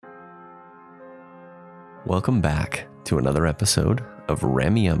Welcome back to another episode of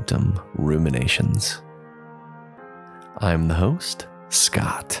Rameumptum Ruminations. I'm the host,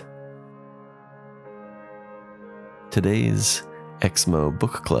 Scott. Today's Exmo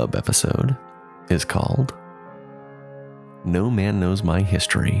Book Club episode is called No Man Knows My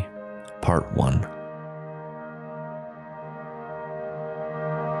History, Part 1.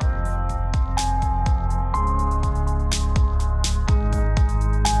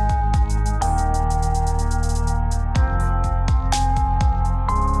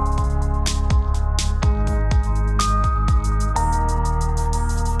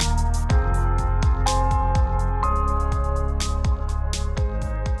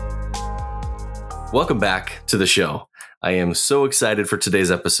 Welcome back to the show. I am so excited for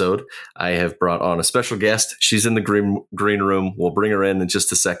today's episode. I have brought on a special guest. She's in the green room. We'll bring her in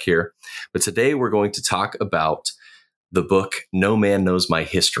just a sec here. But today we're going to talk about the book, No Man Knows My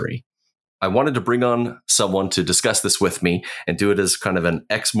History. I wanted to bring on someone to discuss this with me and do it as kind of an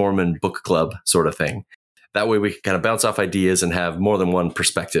ex-Mormon book club sort of thing. That way we can kind of bounce off ideas and have more than one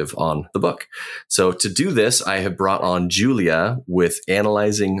perspective on the book. So to do this, I have brought on Julia with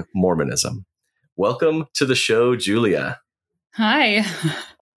Analyzing Mormonism. Welcome to the show, Julia. Hi.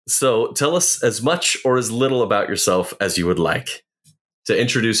 So tell us as much or as little about yourself as you would like to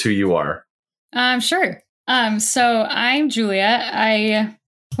introduce who you are. Sure. So I'm Julia. I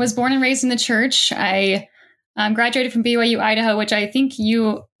was born and raised in the church. I graduated from BYU, Idaho, which I think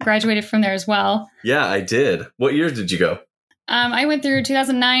you graduated from there as well. Yeah, I did. What year did you go? I went through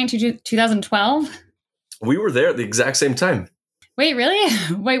 2009 to 2012. We were there at the exact same time. Wait, really?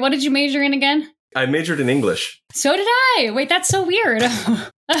 Wait, what did you major in again? I majored in English. So did I. Wait, that's so weird.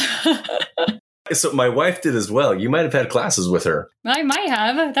 So my wife did as well. You might have had classes with her. I might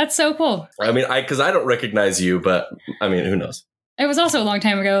have. That's so cool. I mean, because I don't recognize you, but I mean, who knows? It was also a long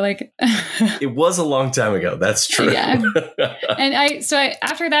time ago. It was a long time ago. That's true. Yeah. And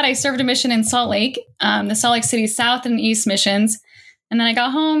after that, I served a mission in Salt Lake, the Salt Lake City South and East missions. And then I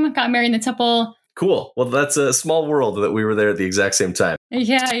got home, got married in the temple. Cool. Well, that's a small world that we were there at the exact same time.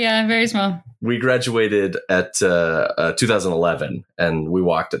 Yeah, very small. We graduated at 2011, and we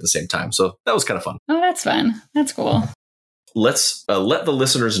walked at the same time. So that was kind of fun. Oh, that's fun. That's cool. Let's let the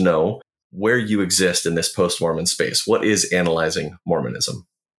listeners know where you exist in this post-Mormon space. What is Analyzing Mormonism?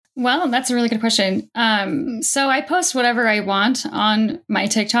 Well, that's a really good question. So I post whatever I want on my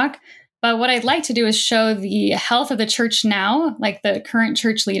TikTok, but what I'd like to do is show the health of the church now, like the current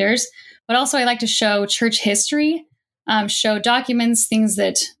church leaders, but also I like to show church history, show documents, things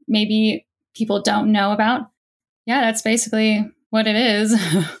that maybe people don't know about. Yeah, that's basically what it is.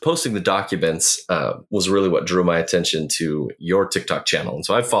 Posting the documents was really what drew my attention to your TikTok channel. And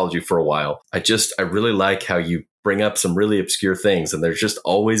so I've followed you for a while. I really like how you bring up some really obscure things, and they're just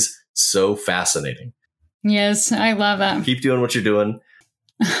always so fascinating. Yes, I love that. Keep doing what you're doing.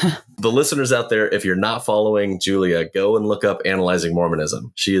 The listeners out there, if you're not following Julia, go and look up Analyzing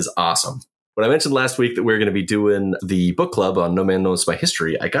Mormonism. She is awesome. When I mentioned last week that we were going to be doing the book club on No Man Knows My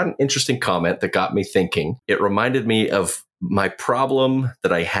History, I got an interesting comment that got me thinking. It reminded me of my problem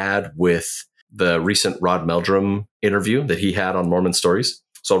that I had with the recent Rod Meldrum interview that he had on Mormon Stories.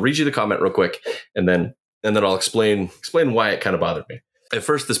 So I'll read you the comment real quick, and then I'll explain why it kind of bothered me. At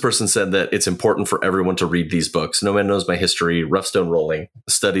first, this person said that it's important for everyone to read these books. No Man Knows My History, Rough Stone Rolling,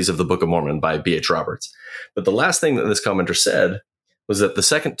 Studies of the Book of Mormon by B.H. Roberts. But the last thing that this commenter said was that the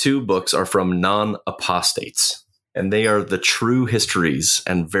second two books are from non-apostates, and they are the true histories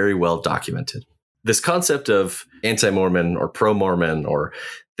and very well documented. This concept of anti-Mormon or pro-Mormon or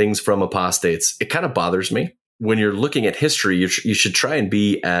things from apostates, it kind of bothers me. When you're looking at history, you should try and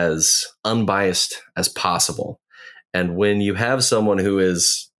be as unbiased as possible. And when you have someone who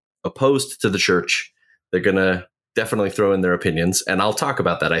is opposed to the church, they're going to definitely throw in their opinions. And I'll talk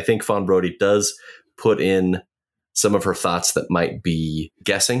about that. I think Fawn Brodie does put in some of her thoughts that might be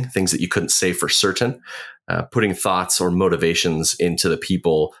guessing, things that you couldn't say for certain, putting thoughts or motivations into the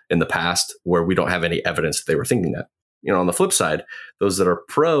people in the past where we don't have any evidence that they were thinking that. You know, on the flip side, those that are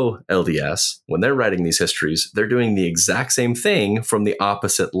pro-LDS, when they're writing these histories, they're doing the exact same thing from the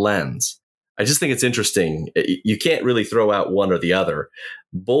opposite lens. I just think it's interesting. You can't really throw out one or the other.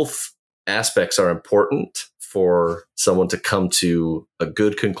 Both aspects are important for someone to come to a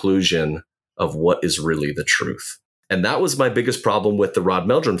good conclusion of what is really the truth. And that was my biggest problem with the Rod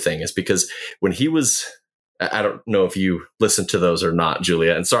Meldrum thing, is because when he was, I don't know if you listened to those or not,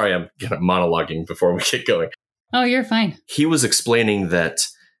 Julia, and sorry, I'm monologuing before we get going. Oh, you're fine. He was explaining that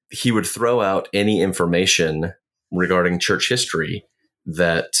he would throw out any information regarding church history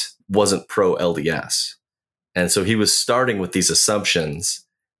that wasn't pro-LDS. And so he was starting with these assumptions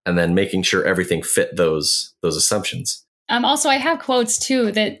and then making sure everything fit those assumptions. Also, I have quotes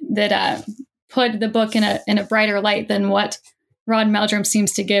too that put the book in a brighter light than what Rod Meldrum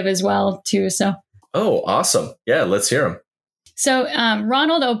seems to give as well too. So, oh, awesome! Yeah, let's hear them. So,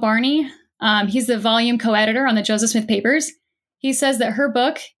 Ronald O'Barney, he's the volume co-editor on the Joseph Smith Papers. He says that her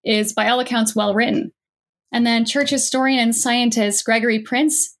book is, by all accounts, well written. And then church historian and scientist Gregory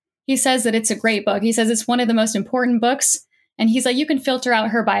Prince, he says that it's a great book. He says it's one of the most important books. And he's like, you can filter out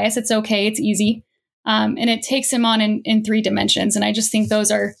her bias. It's okay. It's easy. And it takes him on in 3 dimensions. And I just think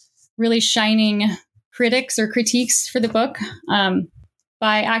those are really shining critics or critiques for the book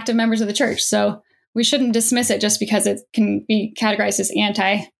by active members of the church. So we shouldn't dismiss it just because it can be categorized as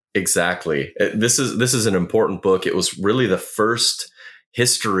anti. Exactly. This is an important book. It was really the first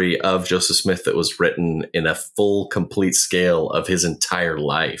history of Joseph Smith that was written in a full, complete scale of his entire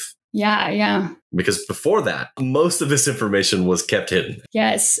life. Yeah. Because before that, most of this information was kept hidden.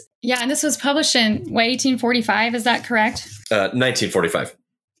 Yes. Yeah. And this was published in 1845. Is that correct? 1945.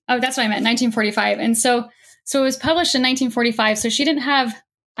 Oh, that's what I meant. 1945. And so it was published in 1945. So she didn't have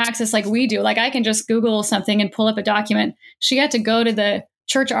access like we do. Like I can just Google something and pull up a document. She had to go to the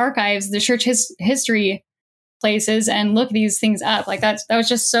church archives, the church history places and look these things up. Like that was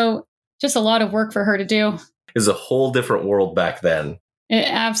just a lot of work for her to do. It was a whole different world back then. It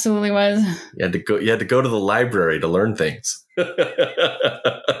absolutely was. You had to go to the library to learn things.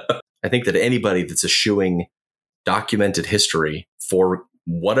 I think that anybody that's eschewing documented history for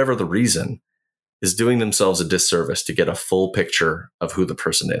whatever the reason is doing themselves a disservice to get a full picture of who the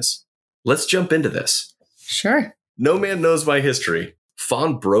person is. Let's jump into this. Sure. No Man Knows My History.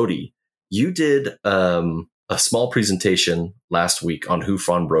 Fawn Brodie, you did a small presentation last week on who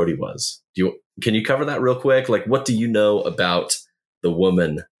Fawn Brodie was. Can you cover that real quick? Like, what do you know about the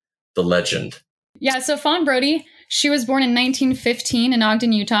woman, the legend? Yeah, so Fawn Brodie, she was born in 1915 in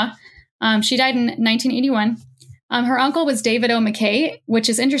Ogden, Utah. She died in 1981. Her uncle was David O. McKay, which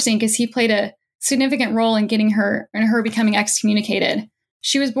is interesting because he played a significant role in getting her becoming excommunicated.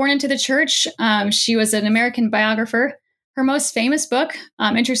 She was born into the church. She was an American biographer. Her most famous book,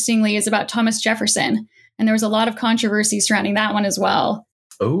 interestingly, is about Thomas Jefferson. And there was a lot of controversy surrounding that one as well.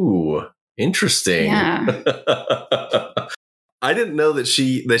 Oh, interesting. Yeah. I didn't know that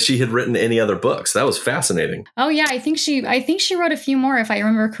she had written any other books. That was fascinating. Oh yeah, I think she wrote a few more if I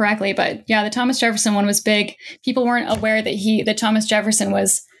remember correctly. But yeah, the Thomas Jefferson one was big. People weren't aware that Thomas Jefferson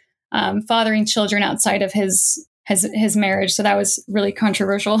was fathering children outside of his marriage. So that was really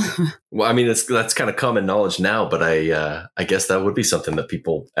controversial. Well, I mean, that's kind of common knowledge now, but I guess that would be something that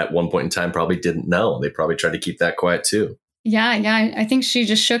people at one point in time probably didn't know. They probably tried to keep that quiet too. Yeah. I think she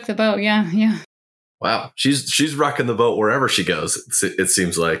just shook the boat. Yeah. Wow. She's rocking the boat wherever she goes, it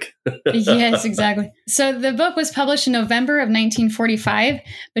seems like. Yes, exactly. So the book was published in November of 1945,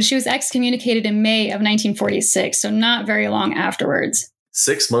 but she was excommunicated in May of 1946. So not very long afterwards.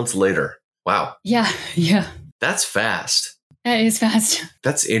 6 months later. Wow. Yeah. That's fast. That is fast.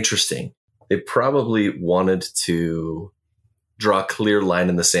 That's interesting. They probably wanted to draw a clear line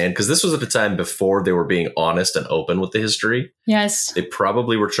in the sand because this was at a time before they were being honest and open with the history. Yes. They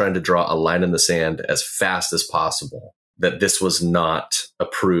probably were trying to draw a line in the sand as fast as possible that this was not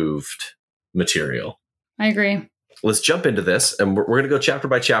approved material. I agree. Let's jump into this, and we're going to go chapter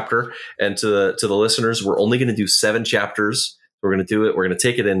by chapter. And to the listeners, we're only going to do 7 chapters. We're going to do it. We're going to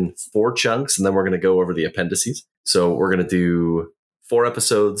take it in 4 chunks, and then we're going to go over the appendices. So we're going to do 4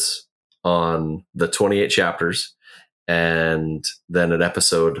 episodes on the 28 chapters, and then an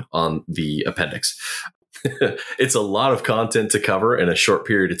episode on the appendix. It's a lot of content to cover in a short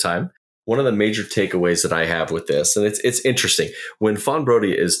period of time. One of the major takeaways that I have with this, and it's interesting, when Fawn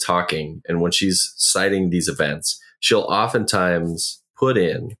Brodie is talking and when she's citing these events, she'll oftentimes put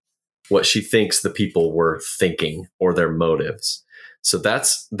in what she thinks the people were thinking or their motives. So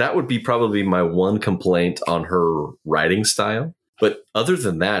that would be probably my one complaint on her writing style. But other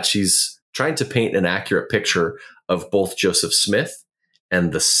than that, she's trying to paint an accurate picture of both Joseph Smith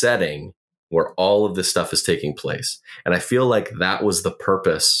and the setting where all of this stuff is taking place. And I feel like that was the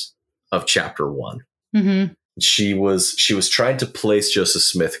purpose of chapter 1. Mm-hmm. She was trying to place Joseph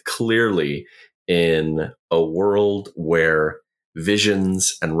Smith clearly in a world where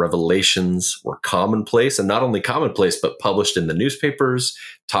visions and revelations were commonplace, and not only commonplace, but published in the newspapers,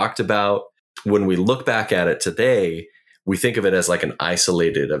 talked about. When we look back at it today, we think of it as like an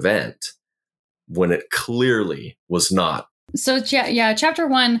isolated event when it clearly was not. So yeah, chapter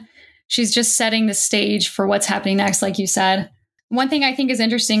 1, she's just setting the stage for what's happening next, like you said. One thing I think is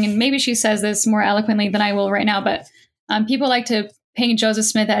interesting, and maybe she says this more eloquently than I will right now, but people like to paint Joseph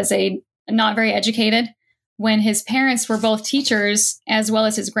Smith as a not very educated, when his parents were both teachers as well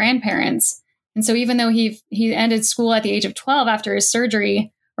as his grandparents. And so even though he ended school at the age of 12 after his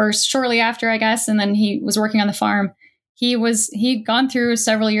surgery, or shortly after, I guess, and then he was working on the farm, he'd gone through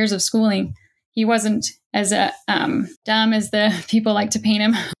several years of schooling. He wasn't as dumb as the people like to paint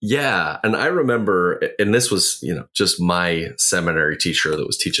him. Yeah. And I remember, and this was, just my seminary teacher that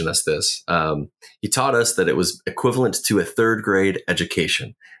was teaching us this. He taught us that it was equivalent to a third grade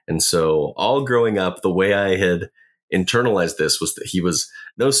education. And so all growing up, the way I had internalized this was that he was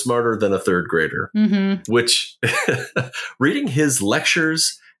no smarter than a third grader, which reading his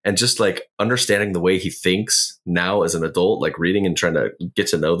lectures and just like understanding the way he thinks now as an adult, like reading and trying to get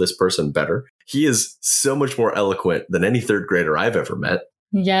to know this person better, he is so much more eloquent than any third grader I've ever met.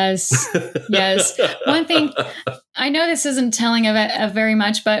 Yes. Yes. One thing, I know this isn't telling of very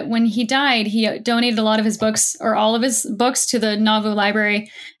much, but when he died, he donated a lot of his books, or all of his books, to the Nauvoo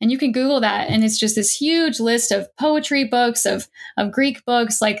Library. And you can Google that. And it's just this huge list of poetry books, of Greek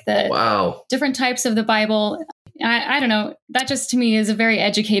books, like the different types of the Bible. I don't know. That just to me is a very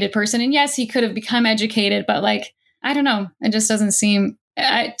educated person. And yes, he could have become educated, but like, I don't know. It just doesn't seem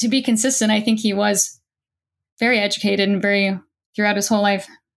to be consistent. I think he was very educated and very throughout his whole life.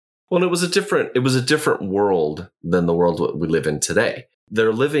 Well, it was a different world than the world we live in today.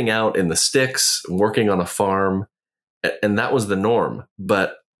 They're living out in the sticks, working on a farm, and that was the norm.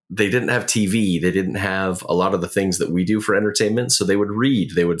 But they didn't have TV. They didn't have a lot of the things that we do for entertainment. So they would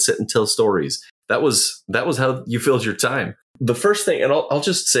read. They would sit and tell stories. That was how you filled your time. The first thing, and I'll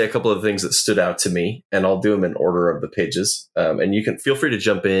just say a couple of things that stood out to me, and I'll do them in order of the pages. And you can feel free to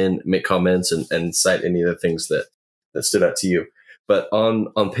jump in, make comments, and cite any of the things that stood out to you. But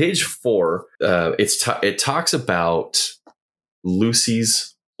on page 4, it talks about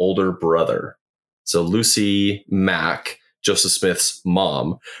Lucy's older brother. So Lucy Mack, Joseph Smith's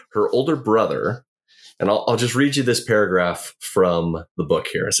mom, her older brother. And I'll just read you this paragraph from the book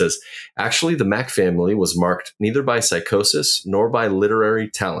here. It says, actually, the Mack family was marked neither by psychosis nor by literary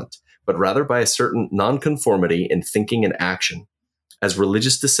talent, but rather by a certain nonconformity in thinking and action. As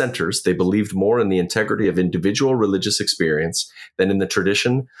religious dissenters, they believed more in the integrity of individual religious experience than in the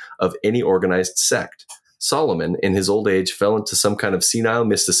tradition of any organized sect. Solomon, in his old age, fell into some kind of senile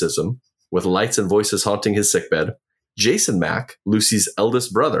mysticism, with lights and voices haunting his sickbed. Jason Mack, Lucy's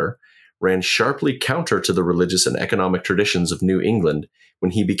eldest brother, ran sharply counter to the religious and economic traditions of New England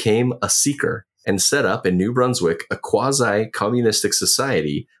when he became a seeker and set up in New Brunswick a quasi-communistic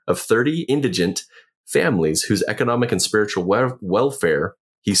society of 30 indigent families whose economic and spiritual welfare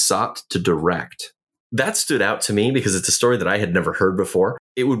he sought to direct. That stood out to me because it's a story that I had never heard before.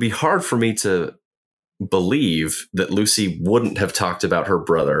 It would be hard for me to believe that Lucy wouldn't have talked about her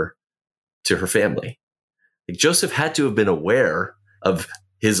brother to her family. Like, Joseph had to have been aware of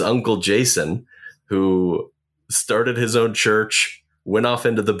his uncle Jason, who started his own church, went off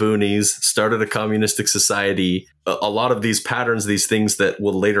into the boonies, started a communistic society. A lot of these patterns, these things that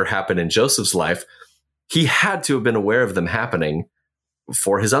will later happen in Joseph's life, he had to have been aware of them happening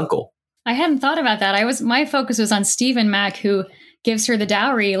for his uncle. I hadn't thought about that. My focus was on Stephen Mack, who gives her the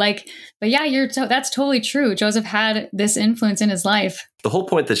dowry. But yeah, that's totally true. Joseph had this influence in his life. The whole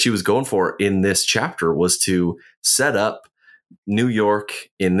point that she was going for in this chapter was to set up New York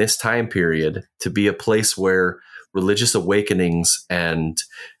in this time period to be a place where religious awakenings and,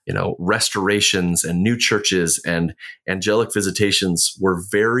 restorations and new churches and angelic visitations were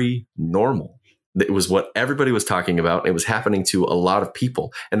very normal. It was what everybody was talking about. It was happening to a lot of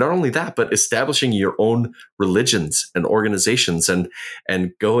people. And not only that, but establishing your own religions and organizations and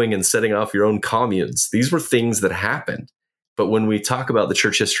going and setting off your own communes. These were things that happened. But when we talk about the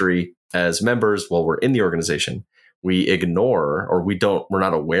church history as members while we're in the organization, we ignore, or we're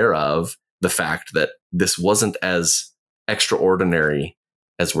not aware of the fact that this wasn't as extraordinary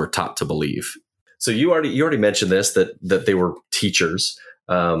as we're taught to believe. So you already mentioned this, that they were teachers.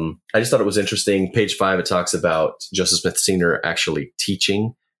 I just thought it was interesting. Page 5, it talks about Joseph Smith Sr. actually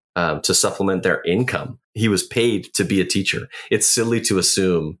teaching to supplement their income. He was paid to be a teacher. It's silly to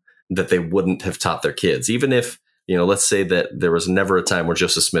assume that they wouldn't have taught their kids. Even if, let's say that there was never a time where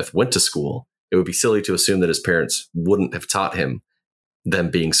Joseph Smith went to school, it would be silly to assume that his parents wouldn't have taught him, them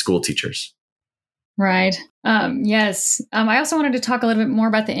being school teachers. Right. Yes. I also wanted to talk a little bit more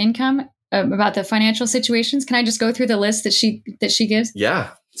about the income, about the financial situations. Can I just go through the list that she gives? Yeah,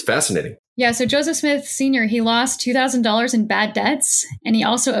 it's fascinating. Yeah. So Joseph Smith Sr., he lost $2,000 in bad debts, and he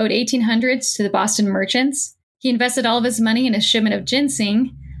also owed $1,800 to the Boston merchants. He invested all of his money in a shipment of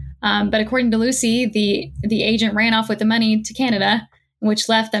ginseng. But according to Lucy, the agent ran off with the money to Canada, which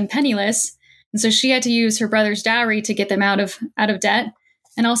left them penniless. And so she had to use her brother's dowry to get them out of debt.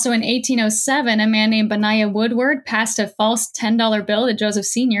 And also in 1807, a man named Benaiah Woodward passed a false $10 bill to Joseph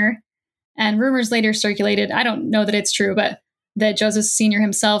Sr. And rumors later circulated, I don't know that it's true, but that Joseph Sr.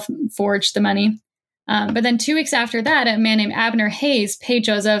 himself forged the money. But then 2 weeks after that, a man named Abner Hayes paid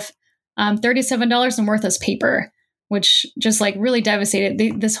Joseph $37 in worthless paper, which just like really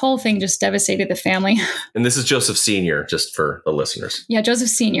devastated. This whole thing just devastated the family. And this is Joseph Sr., just for the listeners. Yeah, Joseph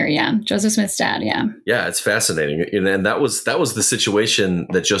Sr., yeah. Joseph Smith's dad, yeah. Yeah, it's fascinating. And that was the situation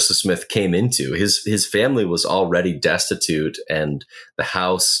that Joseph Smith came into. His family was already destitute, and the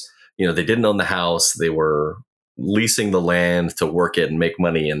house, they didn't own the house. They were leasing the land to work it and make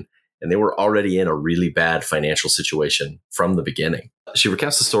money, and they were already in a really bad financial situation from the beginning. She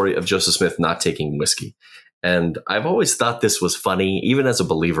recounts the story of Joseph Smith not taking whiskey. And I've always thought this was funny. Even as a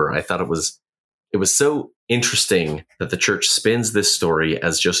believer, I thought it was so interesting that the church spins this story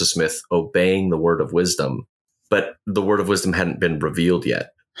as Joseph Smith obeying the word of wisdom, but the word of wisdom hadn't been revealed yet.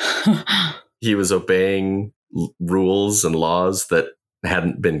 He was obeying rules and laws that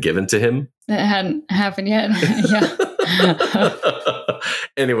hadn't been given to him. That hadn't happened yet. Yeah.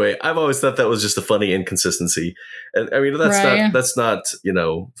 Anyway, I've always thought that was just a funny inconsistency. And I mean, that's not,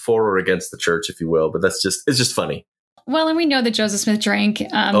 for or against the church, if you will, but it's just funny. Well, and we know that Joseph Smith drank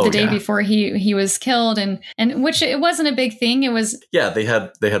the day before he was killed, and which it wasn't a big thing. It was they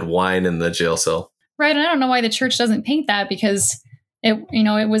had wine in the jail cell, right? And I don't know why the church doesn't paint that, because it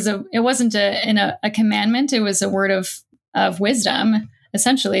wasn't a commandment. It was a word of wisdom,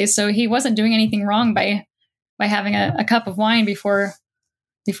 essentially. So he wasn't doing anything wrong by having a cup of wine before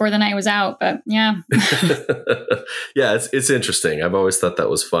the night was out. But yeah. Yeah, it's interesting. I've always thought that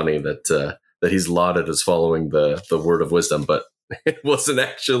was funny that he's lauded as following the word of wisdom, but it wasn't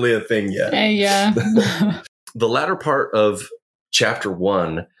actually a thing yet. Yeah. The latter part of chapter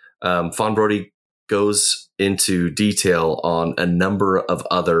 1, Fawn Brodie goes into detail on a number of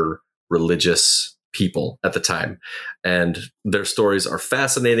other religious people at the time, and their stories are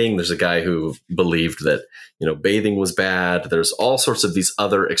fascinating. There's a guy who believed that bathing was bad. There's all sorts of these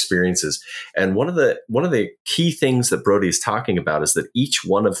other experiences, and one of the key things that Brodie is talking about is that each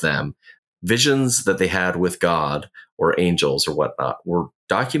one of them, visions that they had with God or angels or whatnot, were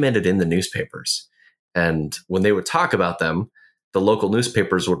documented in the newspapers. And when they would talk about them, the local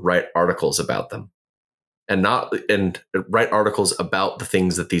newspapers would write articles about them. And write articles about the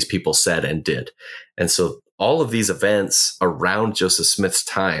things that these people said and did. And so all of these events around Joseph Smith's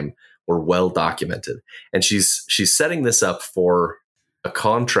time were well documented. And she's setting this up for a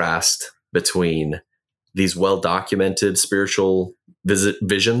contrast between these well documented spiritual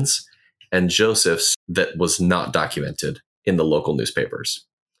visions and Joseph's that was not documented in the local newspapers.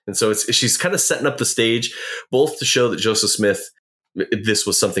 And so she's kind of setting up the stage, both to show that Joseph Smith, this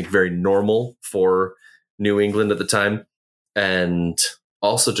was something very normal for New England at the time, and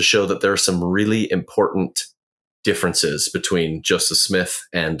also to show that there are some really important differences between Joseph Smith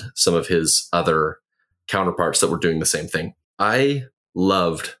and some of his other counterparts that were doing the same thing. I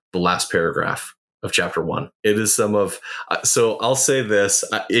loved the last paragraph of chapter 1. It is so I'll say this,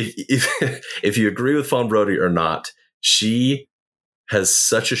 if you agree with Fawn Brodie or not, she has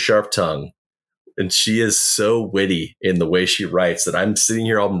such a sharp tongue. And she is so witty in the way she writes that I'm sitting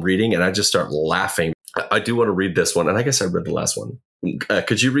here, I'm reading, and I just start laughing. I do want to read this one, and I guess I read the last one.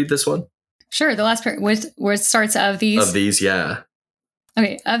 Could you read this one? Sure. The last part where it starts of these. Of these, yeah.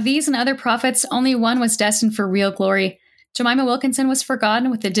 Okay. Of these and other prophets, only one was destined for real glory. Jemima Wilkinson was forgotten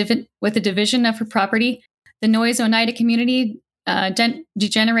with the division of her property. The Noyes Oneida community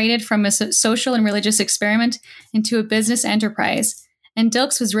degenerated from a social and religious experiment into a business enterprise. And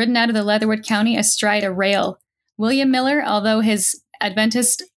Dilks was ridden out of the Leatherwood County astride a rail. William Miller, although his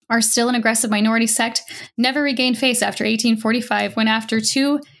Adventists are still an aggressive minority sect, never regained face after 1845, when after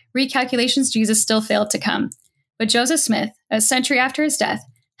 2 recalculations, Jesus still failed to come. But Joseph Smith, a century after his death,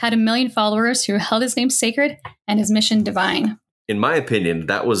 had 1 million followers who held his name sacred and his mission divine. In my opinion,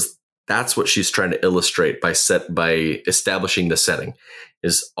 that's what she's trying to illustrate by establishing the setting,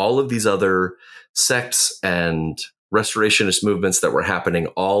 is all of these other sects and restorationist movements that were happening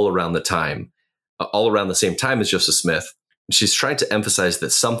all around the same time as Joseph Smith. She's trying to emphasize that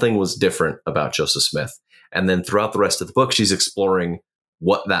something was different about Joseph Smith. And then throughout the rest of the book, she's exploring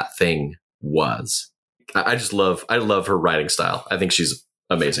what that thing was. I love her writing style. I think she's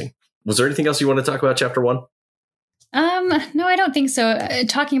amazing. Was there anything else you want to talk about chapter 1? No, I don't think so.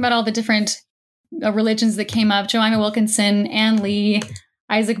 Talking about all the different religions that came up, Jemima Wilkinson, Ann Lee,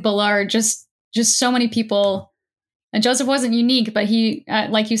 Isaac Ballard, just so many people. And Joseph wasn't unique, but he,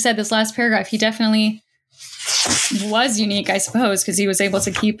 like you said, this last paragraph, he definitely was unique, I suppose, because he was able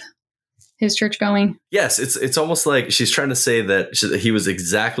to keep his church going. Yes, it's almost like she's trying to say that he was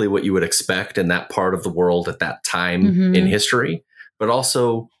exactly what you would expect in that part of the world at that time in history, but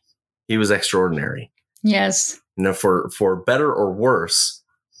also he was extraordinary. Yes. For better or worse,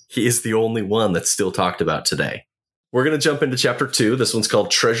 he is the only one that's still talked about today. We're going to jump into chapter 2. This one's called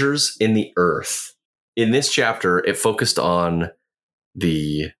Treasures in the Earth. In this chapter, it focused on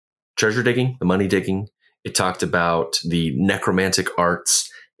the treasure digging, the money digging. It talked about the necromantic arts.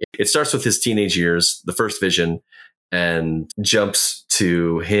 It starts with his teenage years, the first vision, and jumps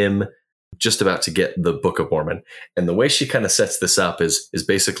to him just about to get the Book of Mormon. And the way she kind of sets this up is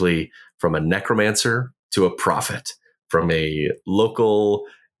basically from a necromancer to a prophet, from a local,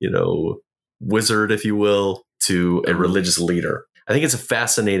 wizard, if you will, to a religious leader. I think it's a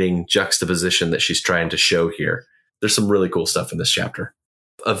fascinating juxtaposition that she's trying to show here. There's some really cool stuff in this chapter.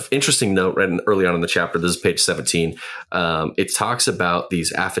 Of interesting note, right early on in the chapter, this is page 17, it talks about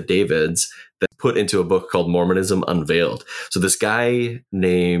these affidavits that put into a book called Mormonism Unveiled. So this guy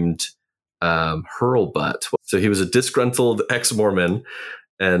named Hurlbut, so he was a disgruntled ex-Mormon,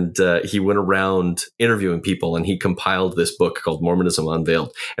 and he went around interviewing people, and he compiled this book called Mormonism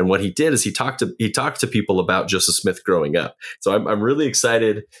Unveiled. And what he did is he talked to people about Joseph Smith growing up. So I'm really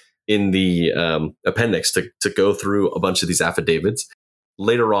excited in the appendix to go through a bunch of these affidavits.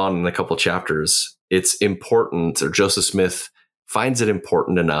 Later on in a couple chapters, it's important, or Joseph Smith finds it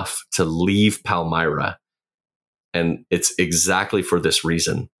important enough to leave Palmyra. And it's exactly for this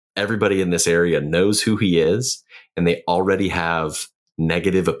reason. Everybody in this area knows who he is, and they already have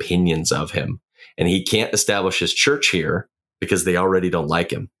negative opinions of him. And he can't establish his church here because they already don't like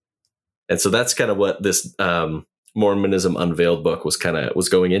him. And so that's kind of what this Mormonism Unveiled book was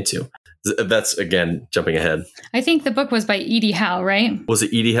going into. That's, again, jumping ahead. I think the book was by E.D. Howe, right? Was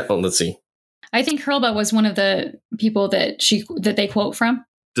it E.D. Howe? Oh, let's see. I think Hurlbut was one of the people that they quote from.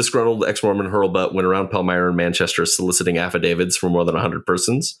 Disgruntled ex-Mormon Hurlbut went around Palmyra and Manchester soliciting affidavits from more than 100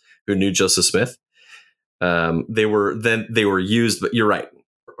 persons who knew Joseph Smith. They were used, but you're right.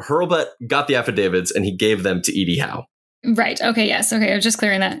 Hurlbut got the affidavits and he gave them to E.D. Howe. Right. Okay. Yes. Okay. I was just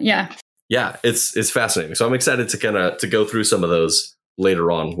clearing that. Yeah. Yeah. It's fascinating. So I'm excited to go through some of those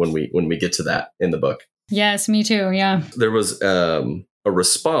later on when we get to that in the book. Yes, me too. Yeah. There was a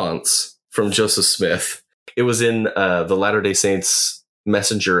response from Joseph Smith. It was in the Latter-day Saints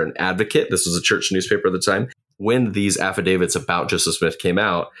Messenger and Advocate. This was a church newspaper at the time. When these affidavits about Joseph Smith came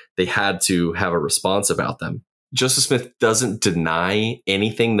out, they had to have a response about them. Joseph Smith doesn't deny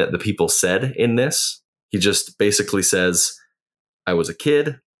anything that the people said in this. He just basically says, I was a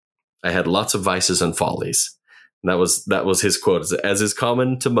kid. I had lots of vices and follies. And that was his quote. As is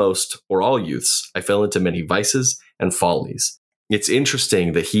common to most or all youths, I fell into many vices and follies. It's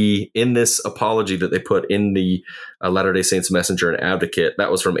interesting that he, in this apology that they put in the Latter-day Saints Messenger and Advocate, that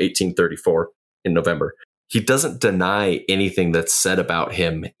was from 1834 in November. He doesn't deny anything that's said about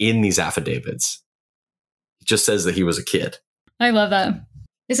him in these affidavits. He just says that he was a kid. I love that.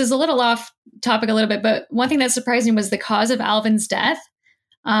 This is a little off topic a little bit, but one thing that surprised me was the cause of Alvin's death.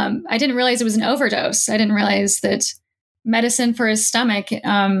 I didn't realize it was an overdose. I didn't realize that medicine for his stomach,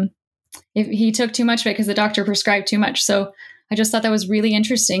 if he took too much of it because the doctor prescribed too much. So I just thought that was really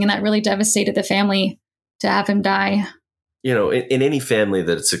interesting, and that really devastated the family to have him die. In any family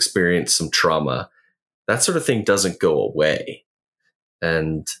that's experienced some trauma, that sort of thing doesn't go away.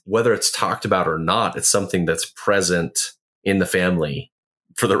 And whether it's talked about or not, it's something that's present in the family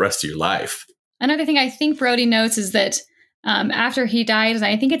for the rest of your life. Another thing I think Brody notes is that after he died,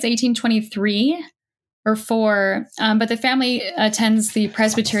 I think it's 1823 or 4, but the family attends the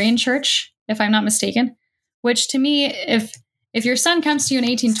Presbyterian Church, if I'm not mistaken, which to me, if your son comes to you in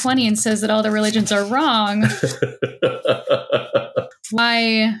 1820 and says that all the religions are wrong,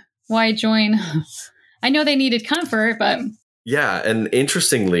 why join? I know they needed comfort, but... Yeah, and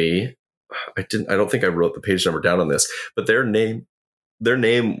interestingly, I don't think I wrote the page number down on this, but their name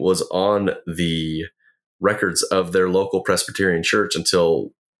was on the records of their local Presbyterian church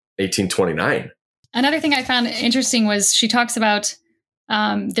until 1829. Another thing I found interesting was she talks about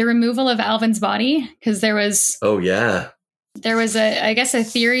the removal of Alvin's body, because there was... Oh, yeah. There was I guess a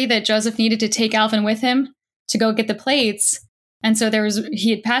theory that Joseph needed to take Alvin with him to go get the plates. And so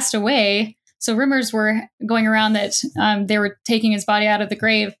he had passed away. So rumors were going around that they were taking his body out of the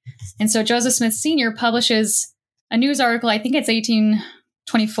grave. And so Joseph Smith Sr. publishes a news article, I think it's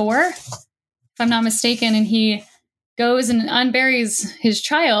 1824, if I'm not mistaken. And he goes and unburies his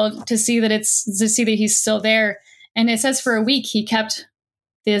child to see that he's still there. And it says for a week, he kept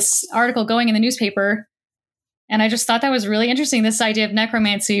this article going in the newspaper. And I just thought that was really interesting. This idea of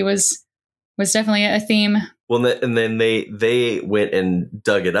necromancy was definitely a theme. Well, and then they went and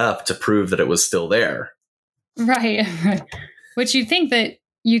dug it up to prove that it was still there. Right. Which you'd think that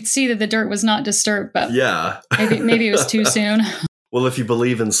you'd see that the dirt was not disturbed, but yeah, maybe it was too soon. Well, if you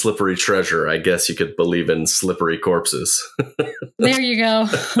believe in slippery treasure, I guess you could believe in slippery corpses. There you go.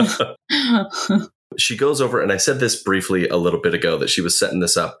 She goes over, and I said this briefly a little bit ago, that she was setting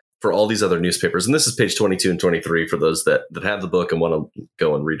this up for all these other newspapers. And this is page 22 and 23 for those that have the book and want to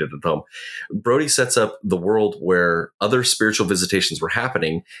go and read it at home. Brodie sets up the world where other spiritual visitations were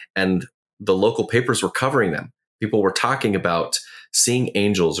happening, and the local papers were covering them. People were talking about seeing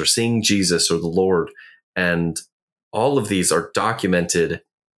angels or seeing Jesus or the Lord. And all of these are documented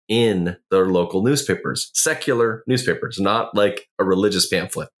in their local newspapers, secular newspapers, not like a religious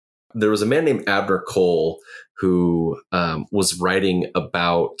pamphlet. There was a man named Abner Cole who was writing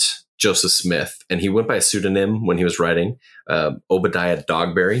about Joseph Smith, and he went by a pseudonym when he was writing, Obadiah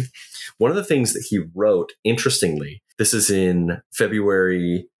Dogberry. One of the things that he wrote, interestingly, this is in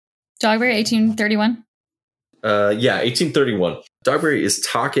February. Dogberry, 1831? 1831. Dogberry is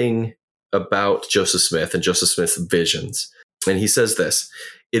talking about Joseph Smith and Joseph Smith's visions. And he says this: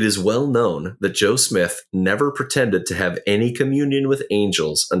 "It is well known that Joe Smith never pretended to have any communion with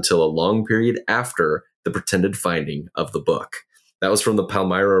angels until a long period after the pretended finding of the book." That was from the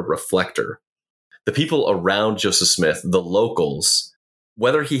Palmyra Reflector. The people around Joseph Smith, the locals,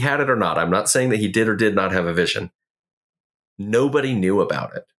 whether he had it or not, I'm not saying that he did or did not have a vision, nobody knew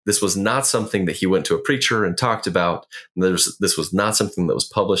about it. This was not something that he went to a preacher and talked about. This was not something that was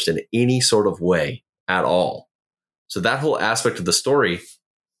published in any sort of way at all. So that whole aspect of the story,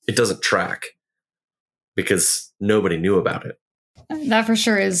 it doesn't track because nobody knew about it. That for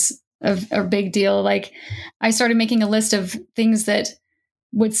sure is a big deal. Like, I started making a list of things that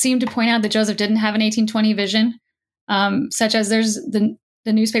would seem to point out that Joseph didn't have an 1820 vision, such as there's the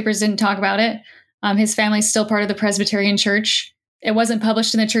newspapers didn't talk about it. His family's still part of the Presbyterian Church. It wasn't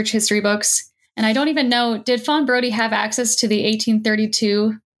published in the church history books. And I don't even know, did Fawn Brodie have access to the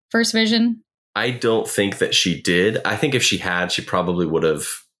 1832 first vision? I don't think that she did. I think if she had, she probably would have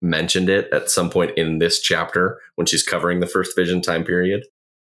mentioned it at some point in this chapter when she's covering the first vision time period.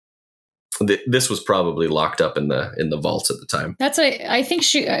 This was probably locked up in the vaults at the time. That's what I think.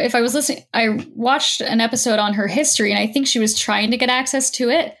 If I was listening, I watched an episode on her history, and I think she was trying to get access to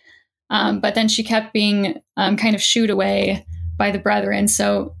it. But then she kept being kind of shooed away by the brethren.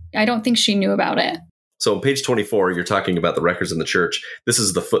 So I don't think she knew about it. So on page 24, you're talking about the records in the church. This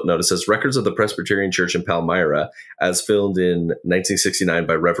is the footnote. It says, "Records of the Presbyterian Church in Palmyra, as filmed in 1969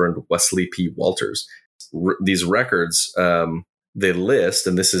 by Reverend Wesley P. Walters." These records, they list,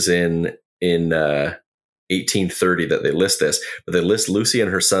 and this is in 1830 that they list this, but they list Lucy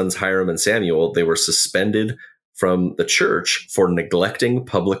and her sons Hiram and Samuel. They were suspended from the church for neglecting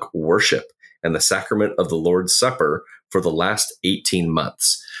public worship and the sacrament of the Lord's Supper for the last 18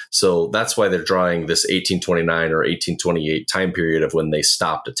 months. So that's why they're drawing this 1829 or 1828 time period of when they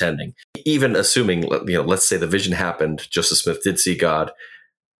stopped attending. Even assuming, let's say the vision happened, Joseph Smith did see God,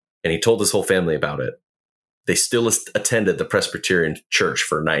 and he told his whole family about it. They still attended the Presbyterian Church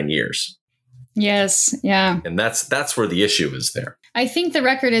for 9 years. Yes, yeah. And that's where the issue is there. I think the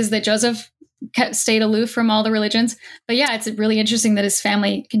record is that Joseph stayed aloof from all the religions. But yeah, it's really interesting that his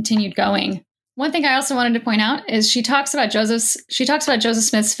family continued going. One thing I also wanted to point out is she talks about Joseph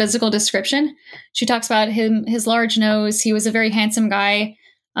Smith's physical description. She talks about his large nose. He was a very handsome guy.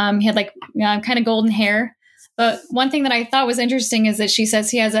 He had kind of golden hair. But one thing that I thought was interesting is that she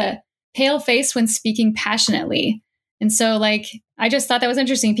says he has a pale face when speaking passionately. And so I just thought that was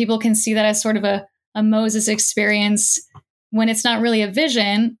interesting. People can see that as sort of a Moses experience when it's not really a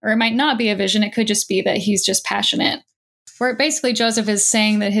vision, or it might not be a vision. It could just be that he's just passionate. Where basically Joseph is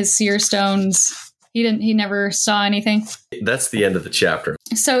saying that his seer stones, he never saw anything. That's the end of the chapter.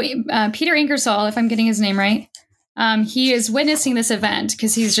 So Peter Ingersoll, if I'm getting his name right, he is witnessing this event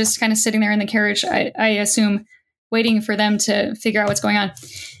because he's just kind of sitting there in the carriage, I assume, waiting for them to figure out what's going on.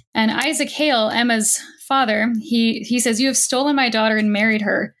 And Isaac Hale, Emma's father, he says, "You have stolen my daughter and married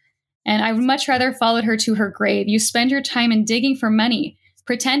her, and I would much rather followed her to her grave. You spend your time in digging for money,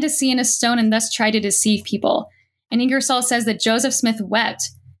 pretend to see in a stone, and thus try to deceive people." And Ingersoll says that Joseph Smith wept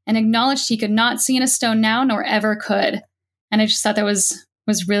and acknowledged he could not see in a stone now nor ever could. And I just thought that was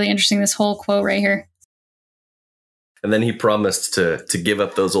really interesting, this whole quote right here. And then he promised to give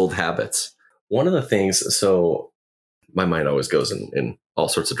up those old habits. One of the things, so my mind always goes in all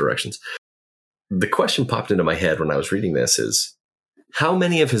sorts of directions. The question popped into my head when I was reading this is, how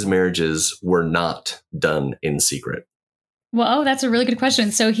many of his marriages were not done in secret? Well, that's a really good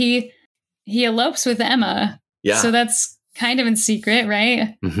question. So he elopes with Emma. Yeah. So that's kind of in secret,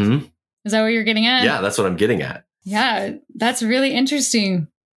 right? Mm-hmm. Is that what you're getting at? Yeah, that's what I'm getting at. Yeah, that's really interesting.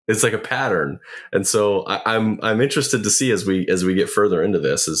 It's like a pattern. And so I'm interested to see as we get further into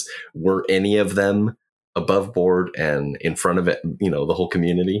this, is were any of them above board and in front of it, the whole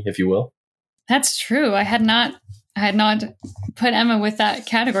community, if you will? That's true. I had not put Emma into that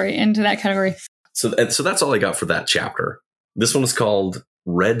category. So that's all I got for that chapter. This one is called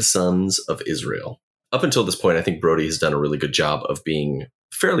Red Sons of Israel. Up until this point, I think Brody has done a really good job of being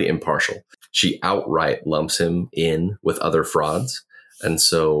fairly impartial. She outright lumps him in with other frauds. And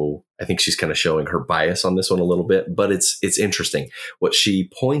so I think she's kind of showing her bias on this one a little bit, but it's interesting. What she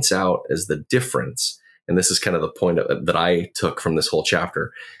points out as the difference, and this is kind of the point that I took from this whole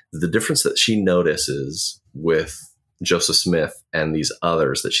chapter, the difference that she notices with Joseph Smith and these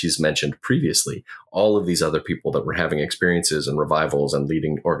others that she's mentioned previously, all of these other people that were having experiences and revivals and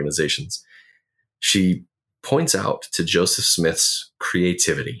leading organizations. She points out to Joseph Smith's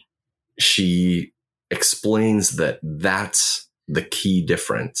creativity. She explains that that's the key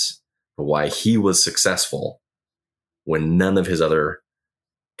difference for why he was successful when none of his other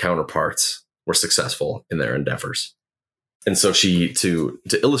counterparts were successful in their endeavors. And so she, to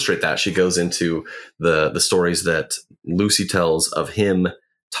illustrate that, she goes into the stories that Lucy tells of him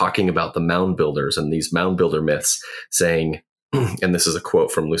talking about the mound builders and these mound builder myths, saying, and this is a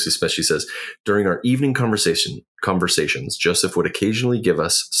quote from Lucy Smith, she says, "During our evening conversations, Joseph would occasionally give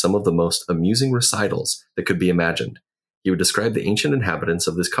us some of the most amusing recitals that could be imagined. He would describe the ancient inhabitants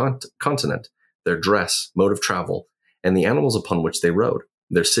of this continent, their dress, mode of travel, and the animals upon which they rode,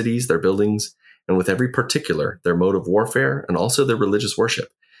 their cities, their buildings, and with every particular, their mode of warfare and also their religious worship.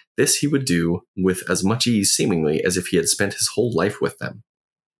 This he would do with as much ease, seemingly, as if he had spent his whole life with them."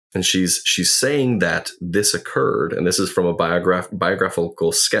 And she's saying that this occurred, and this is from a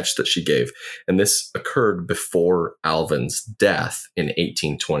biographical sketch that she gave, and this occurred before Alvin's death in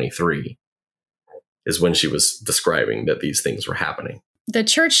 1823, is when she was describing that these things were happening. The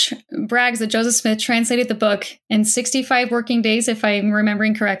church brags that Joseph Smith translated the book in 65 working days, if I'm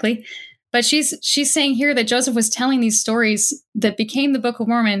remembering correctly. But she's saying here that Joseph was telling these stories that became the Book of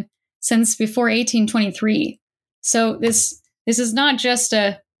Mormon since before 1823. So this is not just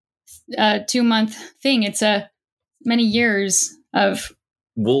a 2-month thing. It's many years of.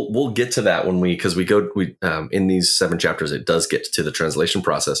 We'll get to that because we in these 7 chapters, it does get to the translation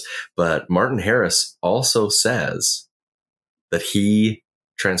process. But Martin Harris also says that he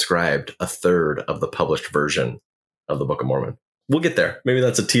transcribed a third of the published version of the Book of Mormon. We'll get there. Maybe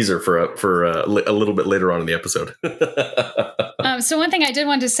that's a teaser for a little bit later on in the episode. So one thing I did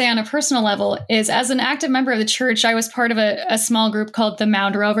want to say on a personal level is, as an active member of the church, I was part of a small group called the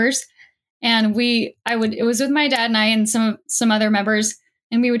Mound Rovers, and it was with my dad and I and some other members,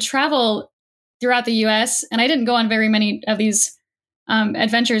 and we would travel throughout the U.S. And I didn't go on very many of these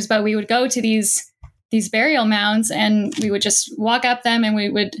adventures, but we would go to these burial mounds, and we would just walk up them, and we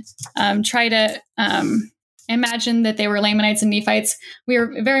would try to imagine that they were Lamanites and Nephites. We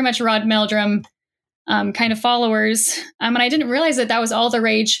were very much Rod Meldrum kind of followers. And I didn't realize that was all the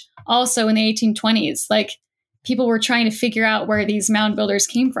rage also in the 1820s. Like, people were trying to figure out where these mound builders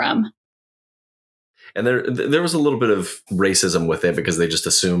came from. And there was a little bit of racism with it, because they just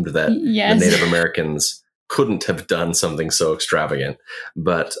assumed that yes. the Native Americans couldn't have done something so extravagant.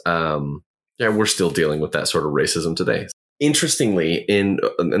 But we're still dealing with that sort of racism today. Interestingly, and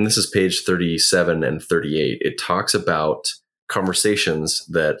this is page 37 and 38, it talks about conversations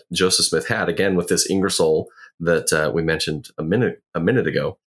that Joseph Smith had, again, with this Ingersoll that we mentioned a minute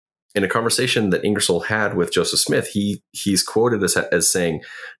ago. In a conversation that Ingersoll had with Joseph Smith, he's quoted as saying,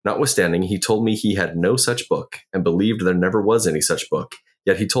 "Notwithstanding, he told me he had no such book and believed there never was any such book.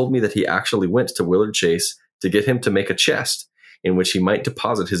 Yet he told me that he actually went to Willard Chase to get him to make a chest in which he might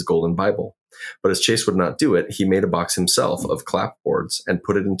deposit his golden Bible. But as Chase would not do it, he made a box himself of clapboards and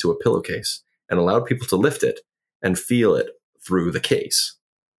put it into a pillowcase and allowed people to lift it and feel it through the case."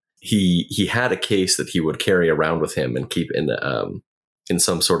 He had a case that he would carry around with him and keep in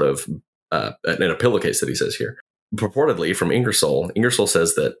some sort of in a pillowcase that he says here. Purportedly from Ingersoll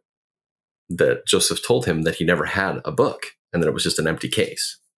says that Joseph told him that he never had a book and that it was just an empty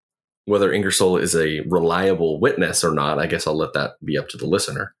case. Whether Ingersoll is a reliable witness or not, I guess I'll let that be up to the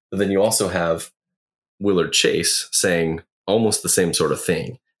listener. But then you also have Willard Chase saying almost the same sort of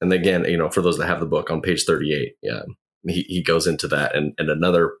thing. And again, for those that have the book on page 38, he goes into that. And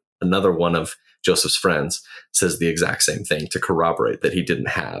another one of Joseph's friends says the exact same thing to corroborate that he didn't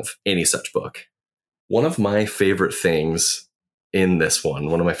have any such book. One of my favorite things in this one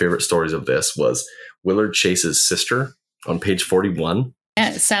of my favorite stories of this was Willard Chase's sister on page 41.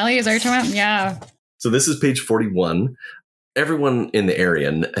 Yeah, Sally, is that what you're talking about? Yeah. So this is page 41. everyone in the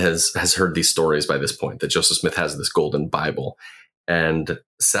area has heard these stories by this point, that Joseph Smith has this golden Bible. And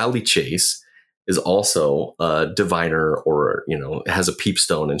Sally Chase is also a diviner, or, has a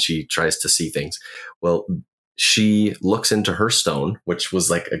peepstone, and she tries to see things. Well, she looks into her stone, which was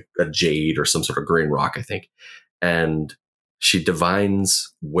like a jade or some sort of green rock, I think. And she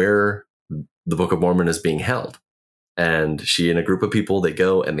divines where the Book of Mormon is being held. And she and a group of people, they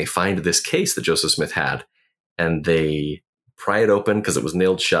go and they find this case that Joseph Smith had, and they pry it open because it was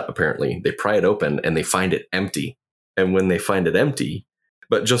nailed shut, apparently. They pry it open and they find it empty. And when they find it empty,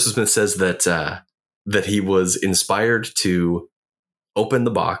 but Joseph Smith says that he was inspired to open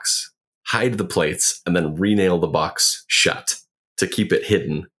the box, hide the plates, and then re-nail the box shut to keep it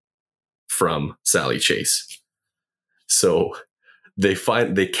hidden from Sally Chase. So they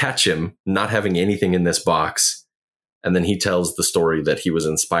catch him not having anything in this box, and then he tells the story that he was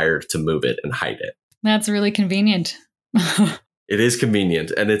inspired to move it and hide it. That's really convenient. It is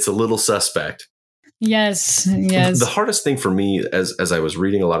convenient, and it's a little suspect. Yes. The hardest thing for me as I was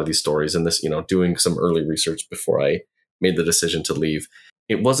reading a lot of these stories and this, doing some early research before I made the decision to leave,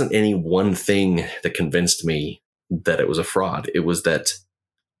 it wasn't any one thing that convinced me that it was a fraud. It was that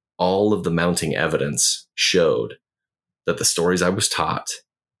all of the mounting evidence showed that the stories I was taught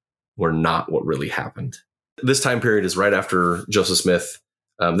were not what really happened. This time period is right after Joseph Smith.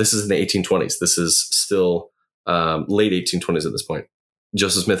 This is in the 1820s. This is still late 1820s at this point.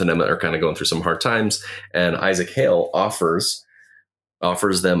 Joseph Smith and Emma are kind of going through some hard times, and Isaac Hale offers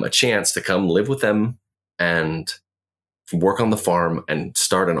them a chance to come live with them and work on the farm and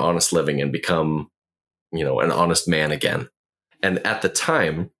start an honest living and become, an honest man again. And at the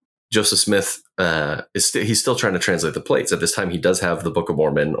time, Joseph Smith he's still trying to translate the plates. At this time, he does have the Book of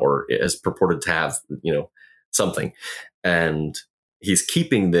Mormon, or is purported to have, something, and he's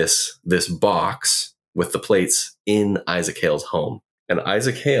keeping this box with the plates in Isaac Hale's home. And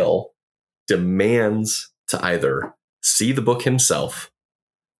Isaac Hale demands to either see the book himself,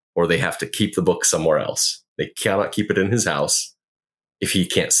 or they have to keep the book somewhere else. They cannot keep it in his house if he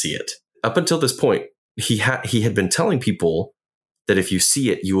can't see it. Up until this point, he had been telling people that if you see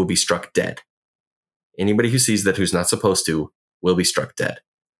it, you will be struck dead. Anybody who sees that who's not supposed to will be struck dead.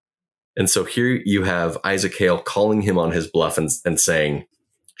 And so here you have Isaac Hale calling him on his bluff and saying,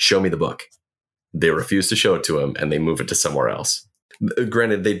 show me the book. They refuse to show it to him, and they move it to somewhere else.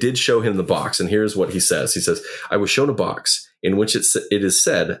 Granted, they did show him the box, and here's what he says. He says, I was shown a box in which it is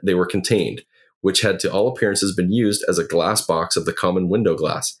said they were contained, which had to all appearances been used as a glass box of the common window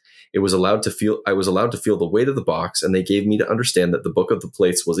glass. I was allowed to feel the weight of the box, and they gave me to understand that the book of the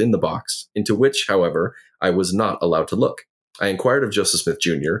plates was in the box, into which, however, I was not allowed to look. I inquired of Joseph Smith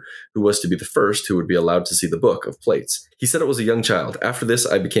Jr., who was to be the first who would be allowed to see the book of plates. He said it was a young child. After this,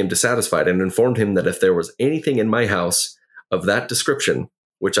 I became dissatisfied and informed him that if there was anything in my house of that description,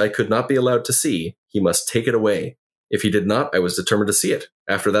 which I could not be allowed to see, he must take it away. If he did not, I was determined to see it.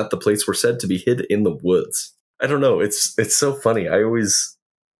 After that, the plates were said to be hid in the woods. I don't know. It's so funny.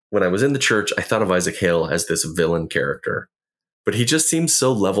 When I was in the church, I thought of Isaac Hale as this villain character, but he just seems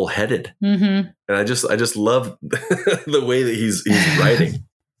so level-headed. Mm-hmm. And I just love the way that he's writing.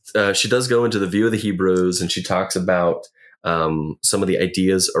 She does go into the view of the Hebrews, and she talks about some of the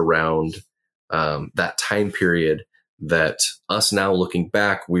ideas around that time period that us now looking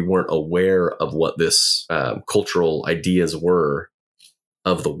back, we weren't aware of what this cultural ideas were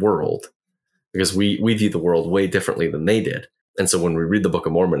of the world, because we view the world way differently than they did. And so when we read the Book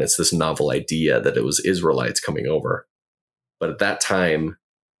of Mormon, it's this novel idea that it was Israelites coming over. But at that time,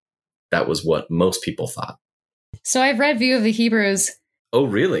 that was what most people thought. So I've read View of the Hebrews. Oh,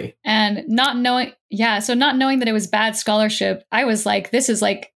 really? And not knowing that it was bad scholarship, I was like, this is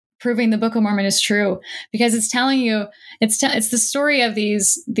like proving the Book of Mormon is true, because it's telling you, it's the story of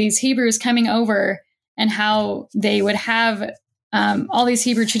these Hebrews coming over and how they would have all these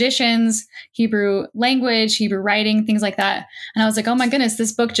Hebrew traditions, Hebrew language, Hebrew writing, things like that. And I was like, oh my goodness,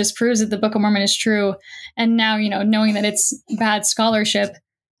 this book just proves that the Book of Mormon is true. And now, knowing that it's bad scholarship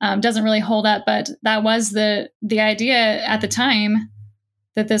doesn't really hold up. But that was the idea at the time,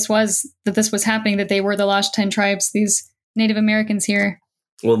 that this was happening, that they were the lost 10 tribes, these Native Americans here.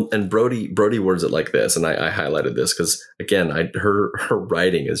 Well, and Brody words it like this, and I highlighted this because, again, her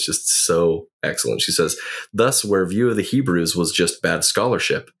writing is just so excellent. She says, thus, where View of the Hebrews was just bad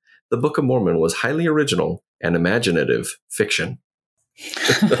scholarship, the Book of Mormon was highly original and imaginative fiction.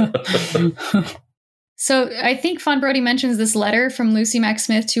 So I think Fawn Brody mentions this letter from Lucy Mack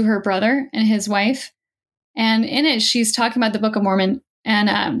Smith to her brother and his wife. And in it, she's talking about the Book of Mormon.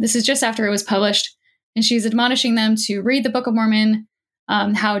 And this is just after it was published. And she's admonishing them to read the Book of Mormon,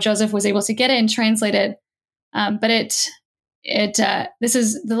 how Joseph was able to get it and translate it. But the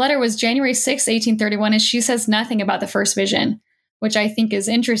letter was January 6, 1831, and she says nothing about the first vision, which I think is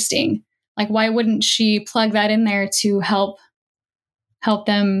interesting. Like, why wouldn't she plug that in there to help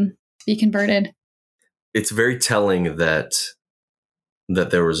them be converted? It's very telling that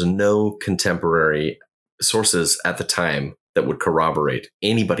there was no contemporary sources at the time that would corroborate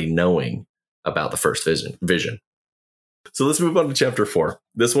anybody knowing about the first vision. So let's move on to chapter 4.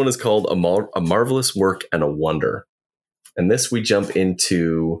 This one is called A Marvelous Work and a Wonder. And this we jump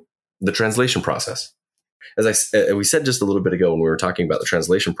into the translation process. As we said just a little bit ago when we were talking about the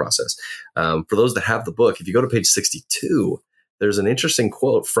translation process, for those that have the book, if you go to page 62, there's an interesting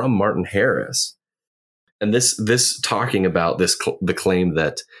quote from Martin Harris. And this talking about the claim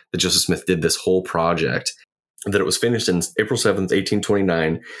that Joseph Smith did this whole project, that it was finished in April 7th,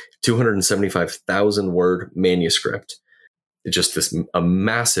 1829, 275,000 word manuscript. It's just a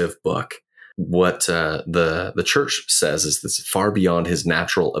massive book. What the church says is this far beyond his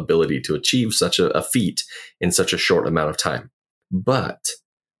natural ability to achieve such a feat in such a short amount of time. But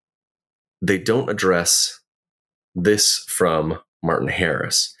they don't address this from Martin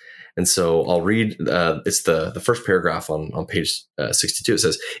Harris. And so I'll read, it's the first paragraph on page 62. It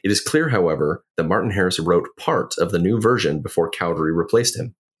says, "It is clear, however, that Martin Harris wrote part of the new version before Cowdery replaced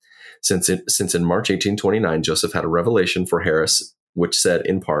him. Since in March 1829, Joseph had a revelation for Harris, which said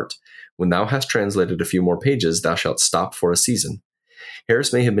in part, 'When thou hast translated a few more pages, thou shalt stop for a season.'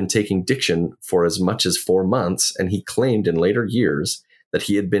 Harris may have been taking diction for as much as 4 months, and he claimed in later years that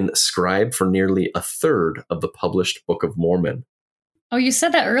he had been scribe for nearly a third of the published Book of Mormon." Oh, you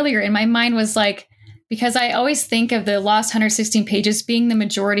said that earlier, and my mind was like, because I always think of the lost 116 pages being the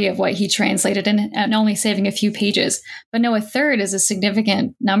majority of what he translated and only saving a few pages. But no, a third is a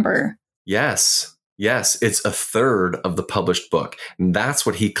significant number. Yes, it's a third of the published book. And that's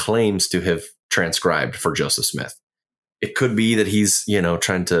what he claims to have transcribed for Joseph Smith. It could be that he's,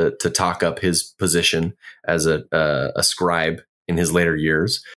 trying to talk up his position as a scribe in his later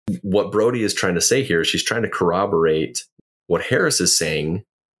years. What Brody is trying to say here is she's trying to corroborate what Harris is saying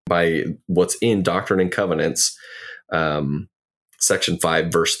by what's in Doctrine and Covenants, section 5,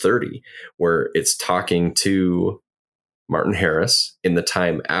 verse 30, where it's talking to Martin Harris in the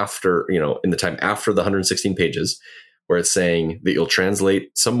time after the 116 pages, where it's saying that you'll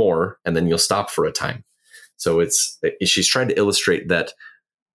translate some more and then you'll stop for a time. So she's trying to illustrate that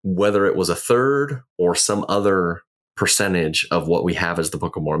whether it was a third or some other percentage of what we have as the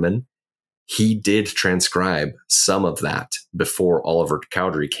Book of Mormon, he did transcribe some of that before Oliver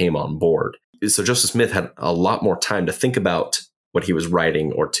Cowdery came on board. So Joseph Smith had a lot more time to think about what he was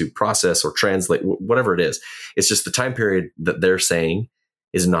writing or to process or translate, whatever it is. It's just the time period that they're saying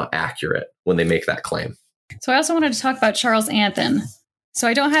is not accurate when they make that claim. So I also wanted to talk about Charles Anthon. So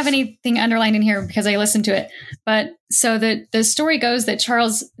I don't have anything underlined in here because I listened to it. But so the story goes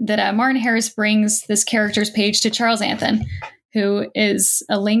that Martin Harris brings this character's page to Charles Anthon, who is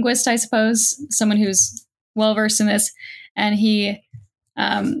a linguist, I suppose, someone who's well-versed in this. And he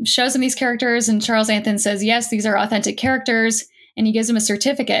shows him these characters, and Charles Anthon says, yes, these are authentic characters, and he gives him a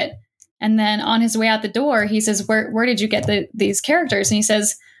certificate. And then on his way out the door, he says, where did you get these characters? And he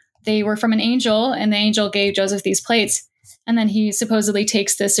says, they were from an angel, and the angel gave Joseph these plates. And then he supposedly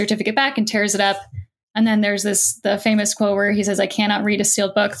takes the certificate back and tears it up. And then there's the famous quote where he says, I cannot read a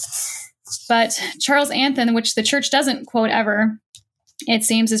sealed book. But Charles Anthon, which the church doesn't quote ever, it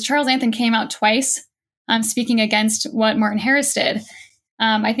seems, is Charles Anthon came out twice speaking against what Martin Harris did.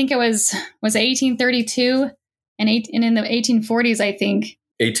 I think it was 1832 and in the 1840s, I think.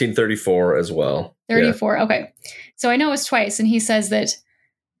 1834 as well. 34. Yeah. Okay. So I know it was twice. And he says that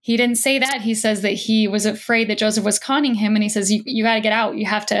he didn't say that. He says that he was afraid that Joseph was conning him. And he says, you got to get out. You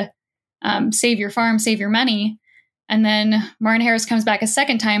have to save your farm, save your money. And then Martin Harris comes back a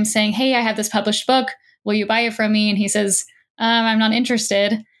second time saying, hey, I have this published book. Will you buy it from me? And he says, I'm not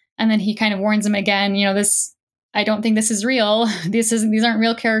interested. And then he kind of warns him again, I don't think this is real. These aren't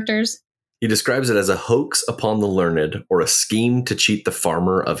real characters. He describes it as a hoax upon the learned or a scheme to cheat the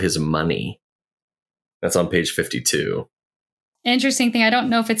farmer of his money. That's on page 52. Interesting thing. I don't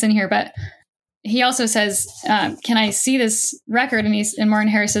know if it's in here, but he also says, can I see this record? And Martin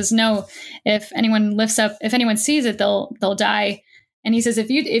Harris says, no, if anyone sees it, they'll die. And he says, if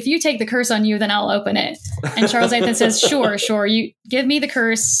you take the curse on you, then I'll open it. And Charles Anthon says, sure. You give me the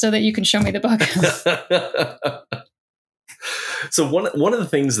curse so that you can show me the book. So one of the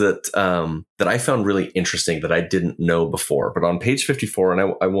things that I found really interesting that I didn't know before, but on page 54,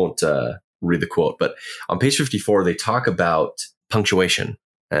 and I won't read the quote, but on page 54, they talk about punctuation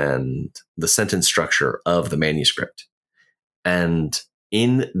and the sentence structure of the manuscript. And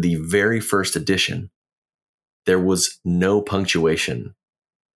in the very first edition, there was no punctuation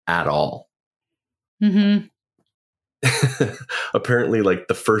at all. Mm-hmm. Apparently, like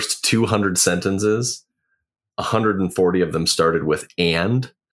the first 200 sentences, 140 of them started with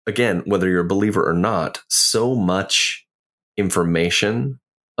 "and." Again, whether you're a believer or not, so much information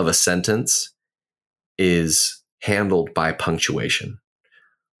of a sentence is handled by punctuation,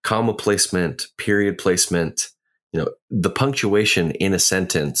 comma placement, period placement. The punctuation in a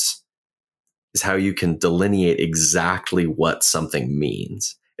sentence is how you can delineate exactly what something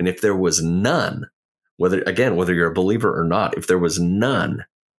means. And if there was none, whether you're a believer or not, if there was none,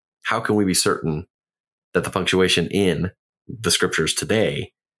 how can we be certain that the punctuation in the scriptures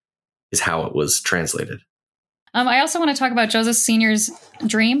today is how it was translated? I also want to talk about Joseph Sr.'s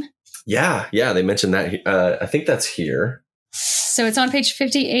dream. Yeah, they mentioned that. I think that's here. So it's on page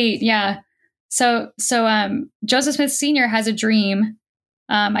 58. Yeah. So Joseph Smith Sr. has a dream.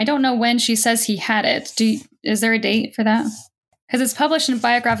 I don't know when she says he had it. Is there a date for that? Because it's published in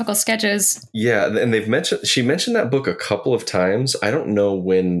Biographical Sketches. Yeah, and she mentioned that book a couple of times. I don't know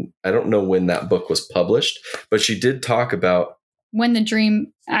when that book was published, but she did talk about when the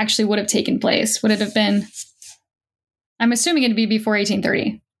dream actually would have taken place. Would it have been? I'm assuming it'd be before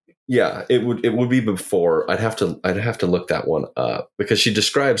 1830. Yeah, it would be before. I'd have to look that one up, because she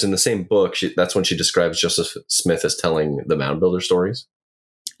describes in the same book. That's when she describes Joseph Smith as telling the Mound Builder stories.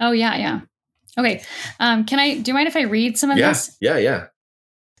 Oh yeah. Okay. Do you mind if I read some of this? Yeah.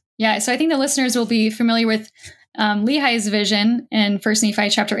 Yeah. So I think the listeners will be familiar with Lehi's vision in 1 Nephi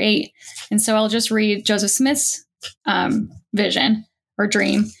chapter 8, and so I'll just read Joseph Smith's vision or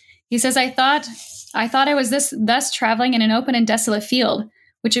dream. He says, I thought I was thus traveling in an open and desolate field,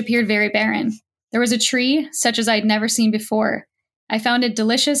 which appeared very barren. There was a tree such as I had never seen before. I found it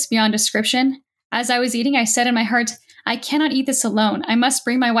delicious beyond description. As I was eating, I said in my heart, I cannot eat this alone. I must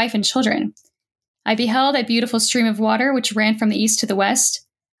bring my wife and children. I beheld a beautiful stream of water which ran from the east to the west.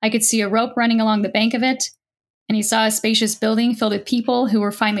 I could see a rope running along the bank of it, and he saw a spacious building filled with people who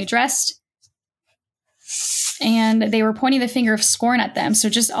were finely dressed, and they were pointing the finger of scorn at them. So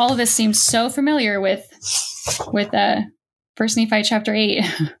just all of this seems so familiar with 1 Nephi chapter 8.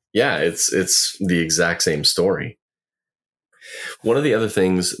 Yeah, it's the exact same story. One of the other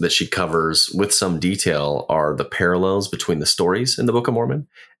things that she covers with some detail are the parallels between the stories in the Book of Mormon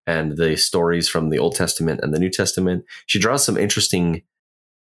and the stories from the Old Testament and the New Testament. She draws some interesting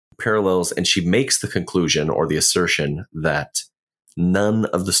parallels, and she makes the conclusion or the assertion that none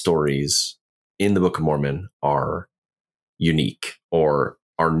of the stories in the Book of Mormon are unique or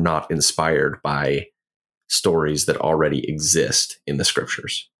are not inspired by stories that already exist in the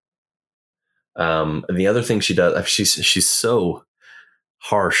scriptures. And the other thing she does, she's so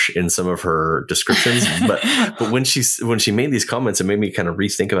harsh in some of her descriptions, but when she made these comments, it made me kind of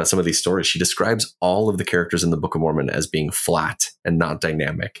rethink about some of these stories. She describes all of the characters in the Book of Mormon as being flat and not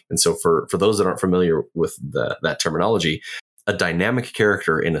dynamic. And so for those that aren't familiar with that terminology, a dynamic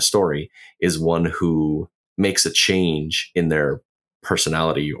character in a story is one who makes a change in their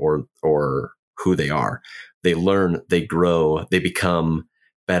personality or who they are. They learn, they grow, they become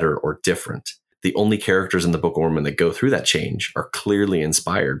better or different. The only characters in the Book of Mormon that go through that change are clearly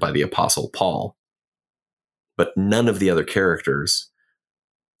inspired by the Apostle Paul. But none of the other characters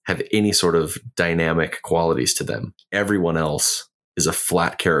have any sort of dynamic qualities to them. Everyone else is a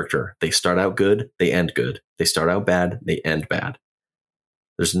flat character. They start out good, they end good. They start out bad, they end bad.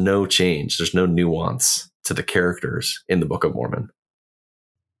 There's no change. There's no nuance to the characters in the Book of Mormon.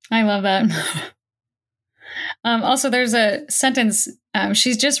 I love that. Also, there's a sentence.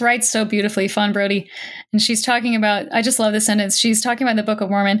 She just writes so beautifully, Fawn Brody. And she's talking about, I just love this sentence. She's talking about the Book of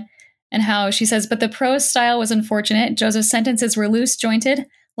Mormon and how she says, but the prose style was unfortunate. Joseph's sentences were loose jointed,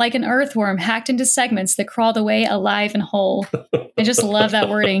 like an earthworm hacked into segments that crawled away alive and whole. I just love that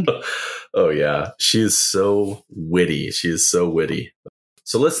wording. Oh, yeah. She is so witty. She is so witty.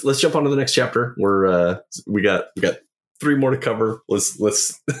 So let's jump on to the next chapter. We got 3 more to cover.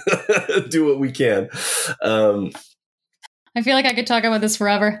 Let's do what we can. I feel like I could talk about this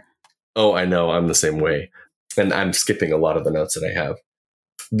forever. Oh, I know. I'm the same way. And I'm skipping a lot of the notes that I have.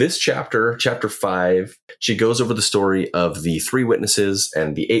 This chapter 5, she goes over the story of the 3 witnesses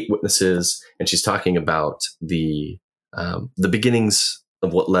and the 8 witnesses, and she's talking about the beginnings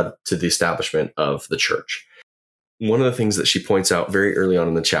of what led to the establishment of the church. One of the things that she points out very early on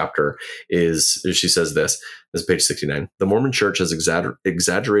in the chapter is she says this is page 69. The Mormon church has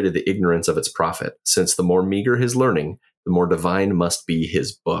exaggerated the ignorance of its prophet, since the more meager his learning, the more divine must be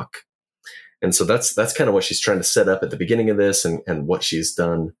his book. And so that's kind of what she's trying to set up at the beginning of this and what she's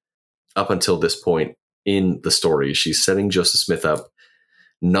done up until this point in the story. She's setting Joseph Smith up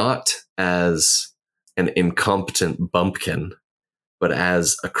not as an incompetent bumpkin, but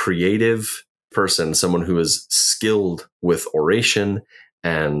as a creative person, someone who is skilled with oration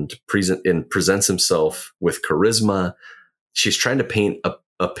and presents himself with charisma. She's trying to paint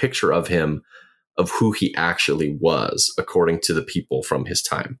a picture of him, of who he actually was, according to the people from his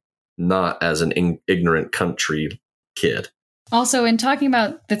time, not as an ignorant country kid. Also, in talking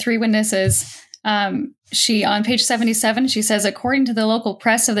about the three witnesses, she, on page 77, she says, according to the local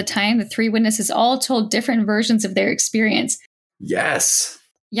press of the time, the three witnesses all told different versions of their experience. Yes.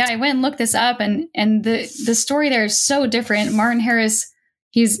 Yeah, I went and looked this up, and the story there is so different. Martin Harris,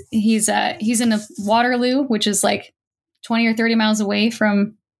 he's in Waterloo, which is like 20 or 30 miles away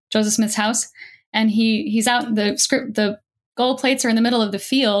from Joseph Smith's house, and he's out. The gold plates are in the middle of the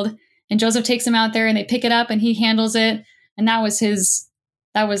field, and Joseph takes him out there, and they pick it up, and he handles it, and that was his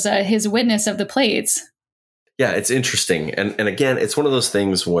witness of the plates. Yeah, it's interesting, and again, it's one of those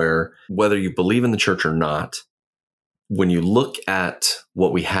things where whether you believe in the church or not, when you look at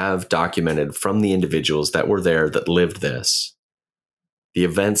what we have documented from the individuals that were there that lived this, the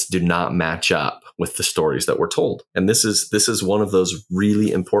events do not match up with the stories that were told. And this is one of those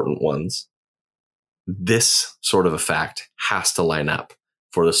really important ones. This sort of a fact has to line up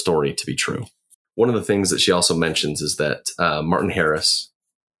for the story to be true. One of the things that she also mentions is that Martin Harris,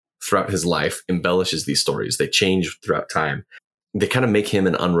 throughout his life, embellishes these stories. They change throughout time. They kind of make him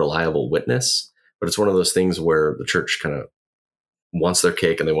an unreliable witness. But it's one of those things where the church kind of wants their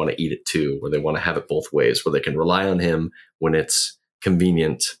cake and they want to eat it too, where they want to have it both ways, where they can rely on him when it's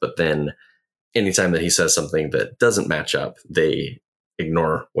convenient. But then anytime that he says something that doesn't match up, they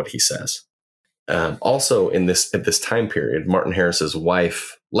ignore what he says. Also, at this time period, Martin Harris's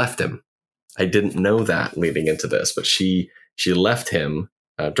wife left him. I didn't know that leading into this, but she left him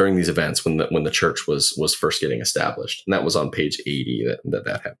during these events when the church was first getting established. And that was on page 80 that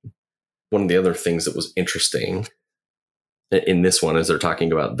happened. One of the other things that was interesting in this one is they're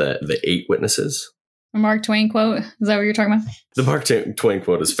talking about the 8 witnesses. A Mark Twain quote. Is that what you're talking about? The Mark Twain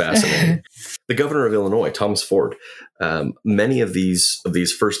quote is fascinating. The governor of Illinois, Thomas Ford, many of these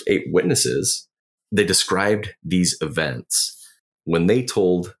first 8 witnesses, they described these events. When they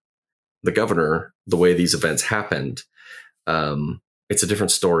told the governor the way these events happened, it's a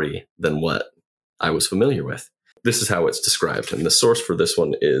different story than what I was familiar with. This is how it's described. And the source for this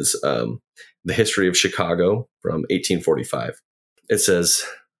one is The History of Chicago from 1845. It says,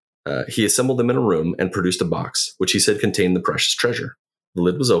 he assembled them in a room and produced a box, which he said contained the precious treasure. The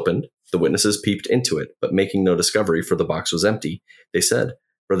lid was opened. The witnesses peeped into it, but making no discovery, for the box was empty, they said,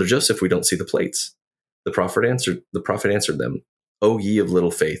 Brother Joseph, we don't see the plates. The prophet answered them, O ye of little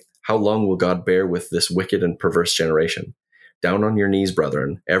faith, how long will God bear with this wicked and perverse generation? Down on your knees,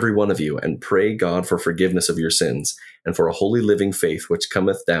 brethren, every one of you, and pray God for forgiveness of your sins, and for a holy living faith which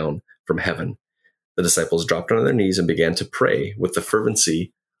cometh down from heaven. The disciples dropped on their knees and began to pray with the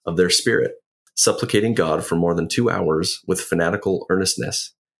fervency of their spirit, supplicating God for more than 2 hours with fanatical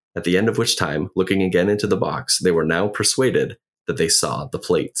earnestness, at the end of which time, looking again into the box, they were now persuaded that they saw the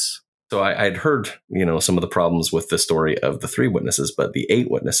plates. So I'd heard, some of the problems with the story of the 3 witnesses, but the 8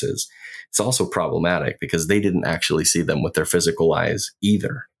 witnesses, it's also problematic because they didn't actually see them with their physical eyes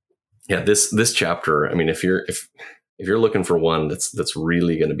either. Yeah, this chapter, I mean, if you're looking for one that's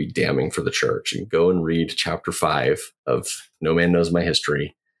really going to be damning for the church, you can go and read chapter 5 of No Man Knows My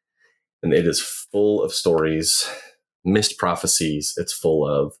History. And it is full of stories, missed prophecies. It's full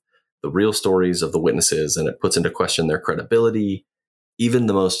of the real stories of the witnesses, and it puts into question their credibility. Even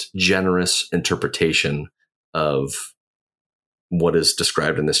the most generous interpretation of what is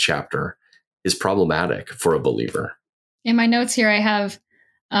described in this chapter is problematic for a believer. In my notes here, I have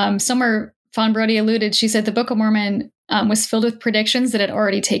somewhere Fawn Brody alluded, she said the Book of Mormon was filled with predictions that had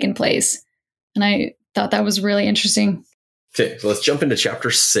already taken place. And I thought that was really interesting. Okay, so let's jump into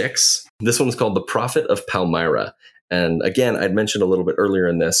chapter 6. This one's called The Prophet of Palmyra. And again, I'd mentioned a little bit earlier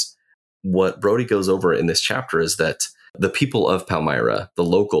in this, what Brody goes over in this chapter is that the people of Palmyra, the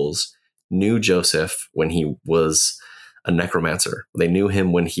locals, knew Joseph when he was a necromancer. They knew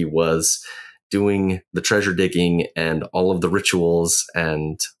him when he was doing the treasure digging and all of the rituals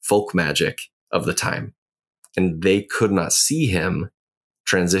and folk magic of the time. And they could not see him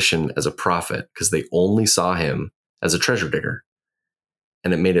transition as a prophet because they only saw him as a treasure digger.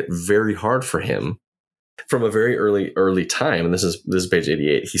 And it made it very hard for him from a very early time. And this is page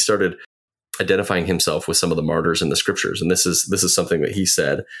 88. He started identifying himself with some of the martyrs in the scriptures. And this is something that he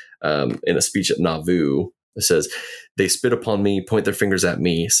said in a speech at Nauvoo. It says, they spit upon me, point their fingers at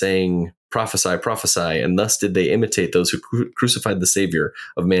me, saying, prophesy, prophesy. And thus did they imitate those who crucified the Savior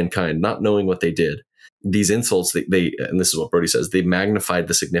of mankind, not knowing what they did. These insults, they and this is what Brody says, they magnified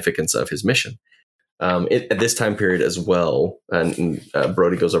the significance of his mission. At this time period as well, and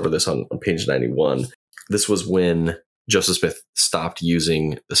Brody goes over this on page 91, this was when Joseph Smith stopped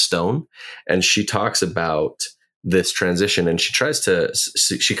using the stone. And she talks about this transition, and she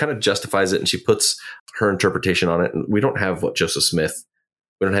kind of justifies it, and she puts her interpretation on it. And we don't have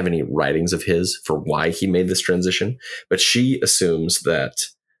we don't have any writings of his for why he made this transition, but she assumes that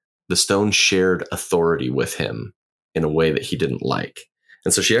the stone shared authority with him in a way that he didn't like.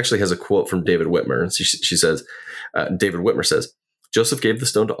 And so she actually has a quote from David Whitmer. She says, David Whitmer says, Joseph gave the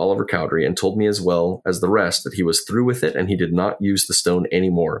stone to Oliver Cowdery and told me as well as the rest that he was through with it and he did not use the stone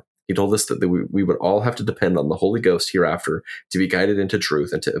anymore. He told us that we would all have to depend on the Holy Ghost hereafter to be guided into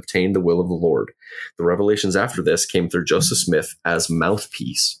truth and to obtain the will of the Lord. The revelations after this came through Joseph Smith as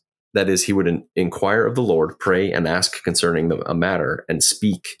mouthpiece. That is, he would inquire of the Lord, pray and ask concerning a matter, and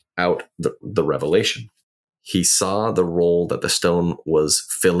speak out the revelation. He saw the role that the stone was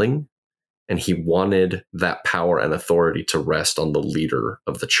filling, and he wanted that power and authority to rest on the leader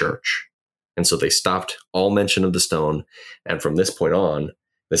of the church. And so they stopped all mention of the stone. And from this point on,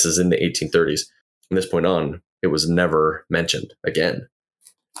 this is in the 1830s, from this point on, it was never mentioned again.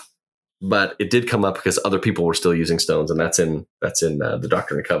 But it did come up because other people were still using stones, and that's in the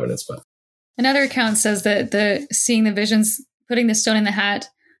Doctrine and Covenants. But another account says that seeing the visions, putting the stone in the hat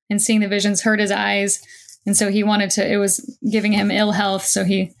and seeing the visions hurt his eyes. And so he wanted to, it was giving him ill health. So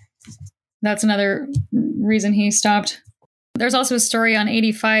that's another reason he stopped. There's also a story on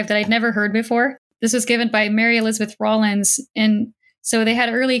 85 that I'd never heard before. This was given by Mary Elizabeth Rawlins. And so they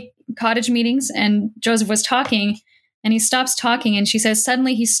had early cottage meetings, and Joseph was talking, and he stops talking. And she says,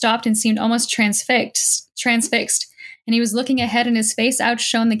 suddenly he stopped and seemed almost transfixed. And he was looking ahead, and his face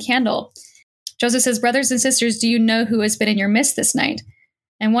outshone the candle. Joseph says, brothers and sisters, do you know who has been in your midst this night?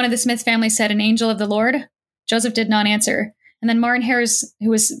 And one of the Smith family said, an angel of the Lord. Joseph did not answer. And then Martin Harris, who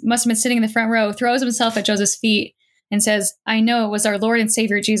must have been sitting in the front row, throws himself at Joseph's feet and says, I know it was our Lord and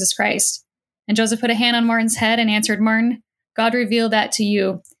Savior, Jesus Christ. And Joseph put a hand on Martin's head and answered, Martin, God revealed that to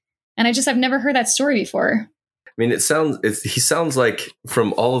you. And I've never heard that story before. I mean, he sounds like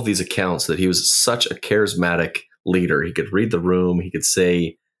from all of these accounts that he was such a charismatic leader. He could read the room. He could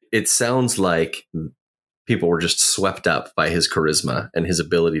say, it sounds like people were just swept up by his charisma and his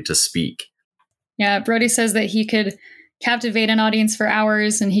ability to speak. Yeah, Brody says that he could captivate an audience for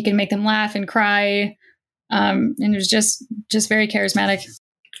hours, and he could make them laugh and cry. And it was just very charismatic.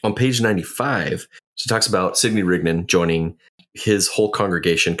 On page 95, she talks about Sidney Rigdon joining his whole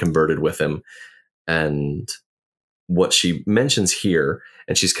congregation converted with him. And what she mentions here,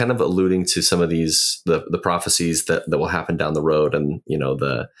 and she's kind of alluding to some of these, the prophecies that will happen down the road, and, you know,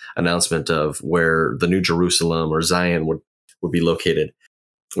 the announcement of where the New Jerusalem or Zion would be located,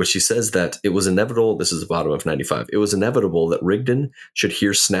 where she says that it was inevitable, this is the bottom of 95, it was inevitable that Rigdon should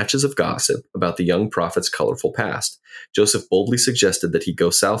hear snatches of gossip about the young prophet's colorful past. Joseph boldly suggested that he go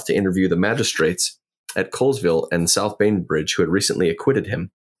south to interview the magistrates at Colesville and South Bainbridge who had recently acquitted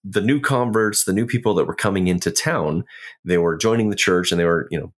him. The new converts, the new people that were coming into town, they were joining the church, and they were,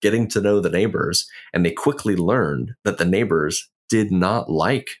 getting to know the neighbors, and they quickly learned that the neighbors did not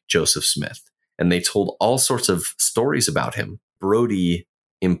like Joseph Smith, and they told all sorts of stories about him. Brody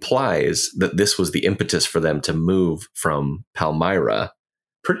implies that this was the impetus for them to move from Palmyra.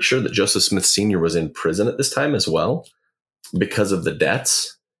 Pretty sure that Joseph Smith Sr. was in prison at this time as well because of the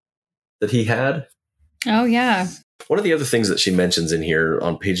debts that he had. Oh, yeah. One of the other things that she mentions in here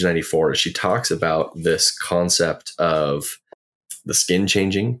on page 94 is she talks about this concept of the skin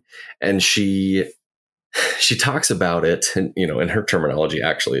changing, and she talks about it, and, in her terminology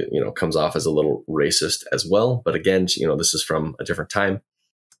actually, comes off as a little racist as well. But again, this is from a different time.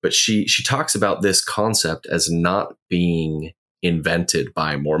 But she talks about this concept as not being invented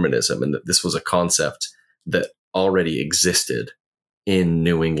by Mormonism, and that this was a concept that already existed in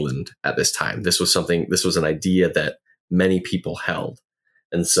New England at this time. This was an idea that many people held.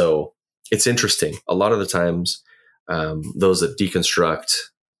 And so it's interesting. A lot of the times, those that deconstruct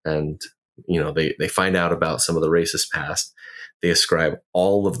and, they find out about some of the racist past, they ascribe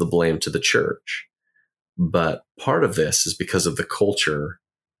all of the blame to the church. But part of this is because of the culture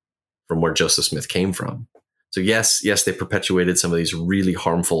from where Joseph Smith came from. So yes, they perpetuated some of these really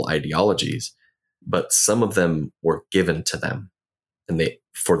harmful ideologies, but some of them were given to them and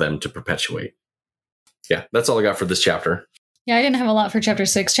for them to perpetuate. Yeah, that's all I got for this chapter. Yeah, I didn't have a lot for chapter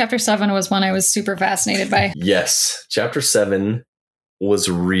 6. Chapter 7 was one I was super fascinated by. Yes, chapter 7 was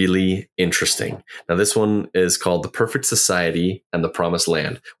really interesting. Now, this one is called The Perfect Society and the Promised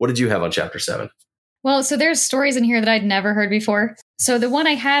Land. What did you have on chapter 7? Well, so there's stories in here that I'd never heard before. So the one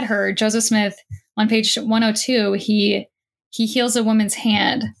I had heard, Joseph Smith, on page 102, he heals a woman's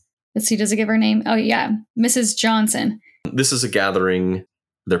hand. let's see, does it give her name? Oh, yeah, Mrs. Johnson. This is a gathering.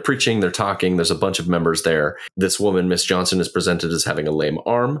 They're preaching, they're talking. There's a bunch of members there. This woman, Miss Johnson, is presented as having a lame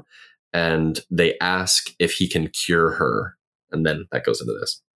arm, and they ask if he can cure her. And then that goes into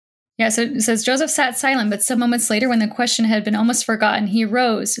this. Yeah, so it says, Joseph sat silent, but some moments later, when the question had been almost forgotten, he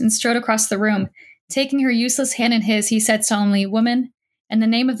rose and strode across the room. Taking her useless hand in his, he said solemnly, "Woman, in the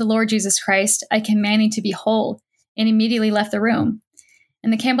name of the Lord Jesus Christ, I command thee to be whole," and immediately left the room.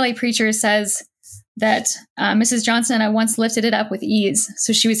 And the Campbellite preacher says that Mrs. Johnson at once lifted it up with ease,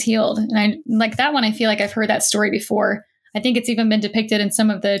 so she was healed. And I like that one. I feel like I've heard that story before. I think it's even been depicted in some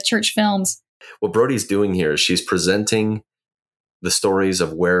of the church films. What Brody's doing here is she's presenting the stories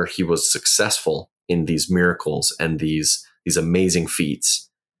of where he was successful in these miracles and these amazing feats.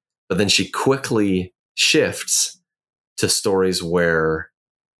 But then she quickly shifts to stories where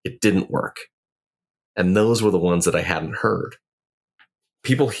it didn't work. And those were the ones that I hadn't heard.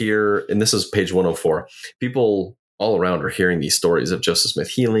 People here, and this is page 104, people all around are hearing these stories of Joseph Smith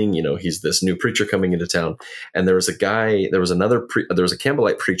healing. You know, he's this new preacher coming into town. And there was a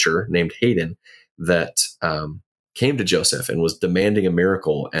Campbellite preacher named Hayden that came to Joseph and was demanding a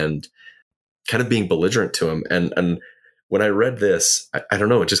miracle and kind of being belligerent to him. And when I read this, I don't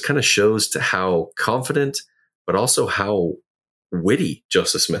know, it just kind of shows to how confident, but also how witty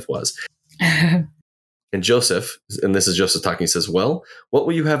Joseph Smith was. And Joseph, and this is Joseph talking, he says, "Well, what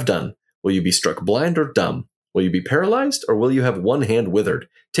will you have done? Will you be struck blind or dumb? Will you be paralyzed, or will you have one hand withered?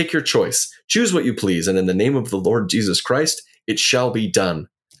 Take your choice. Choose what you please, and in the name of the Lord Jesus Christ, it shall be done."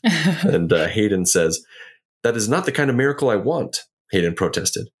 And Hayden says, "That is not the kind of miracle I want," Hayden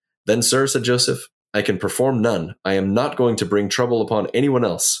protested. "Then, sir," said Joseph, "I can perform none. I am not going to bring trouble upon anyone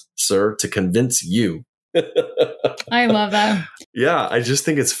else, sir, to convince you." I love that. Yeah, I just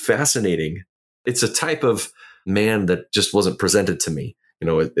think it's fascinating. It's a type of man that just wasn't presented to me. You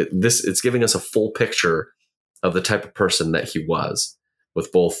know, it's giving us a full picture of the type of person that he was,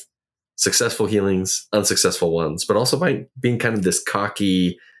 with both successful healings, unsuccessful ones, but also by being kind of this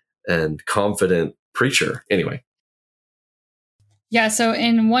cocky and confident preacher. Anyway. Yeah, so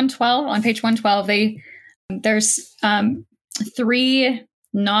in 112, on page 112, there's 3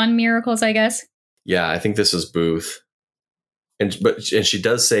 non-miracles, I guess. Yeah, I think this is Booth. And she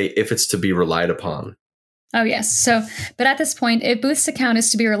does say if it's to be relied upon. Oh, yes. So, but at this point, if Booth's account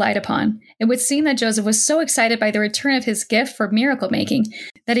is to be relied upon, it would seem that Joseph was so excited by the return of his gift for miracle making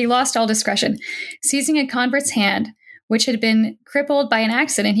that he lost all discretion. Seizing a convert's hand, which had been crippled by an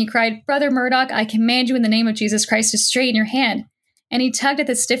accident, he cried, "Brother Murdoch, I command you in the name of Jesus Christ to straighten your hand." And he tugged at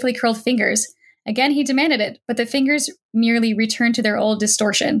the stiffly curled fingers. Again, he demanded it, but the fingers merely returned to their old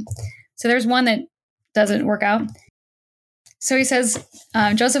distortion. So there's one that doesn't work out. So he says,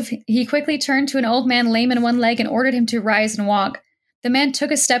 Joseph, he quickly turned to an old man lame in one leg and ordered him to rise and walk. The man took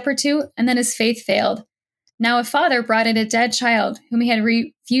a step or two, and then his faith failed. Now a father brought in a dead child, whom he had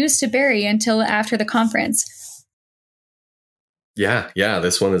refused to bury until after the conference. Yeah,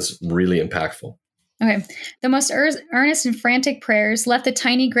 this one is really impactful. Okay. The most earnest and frantic prayers left the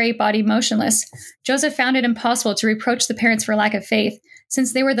tiny gray body motionless. Joseph found it impossible to reproach the parents for lack of faith,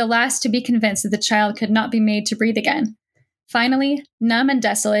 since they were the last to be convinced that the child could not be made to breathe again. Finally, numb and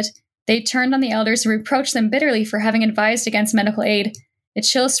desolate, they turned on the elders and reproached them bitterly for having advised against medical aid. A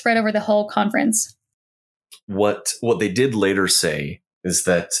chill spread over the whole conference. What they did later say is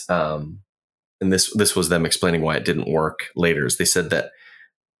that, and this was them explaining why it didn't work later, is they said that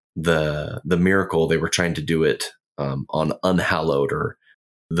the miracle, they were trying to do it on unhallowed, or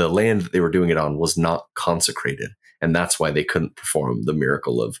the land that they were doing it on was not consecrated, and that's why they couldn't perform the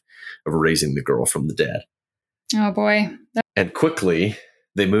miracle of raising the girl from the dead. Oh boy. And quickly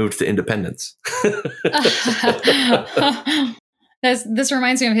they moved to independence. This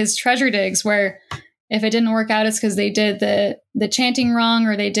reminds me of his treasure digs, where if it didn't work out, it's because they did the chanting wrong,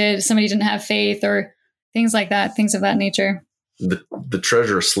 or somebody didn't have faith, or things like that, things of that nature. The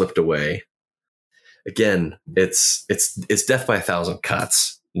treasure slipped away. Again, it's death by 1,000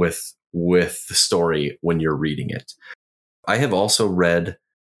 cuts with the story when you're reading it. I have also read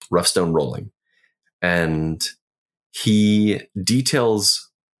Rough Stone Rolling, and he details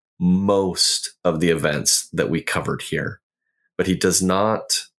most of the events that we covered here, but he does not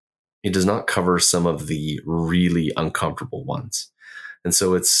cover some of the really uncomfortable ones. And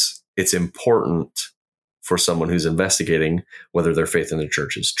so it's important for someone who's investigating whether their faith in the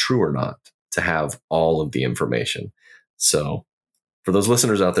church is true or not to have all of the information. So for those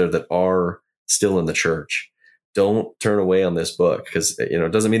listeners out there that are still in the church, don't turn away on this book, because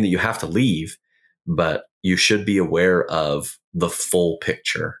it doesn't mean that you have to leave, but you should be aware of the full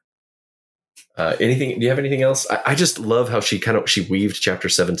picture. Anything? Do you have anything else? I just love how she weaved chapter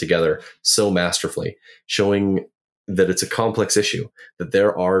 7 together so masterfully, showing that it's a complex issue, that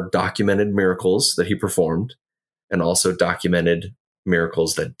there are documented miracles that he performed and also documented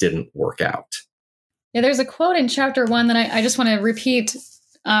miracles that didn't work out. Yeah, there's a quote in chapter 1 that I just want to repeat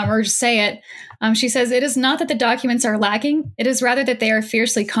or just say it. She says, "It is not that the documents are lacking. It is rather that they are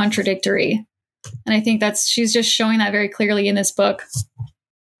fiercely contradictory." And I think she's just showing that very clearly in this book.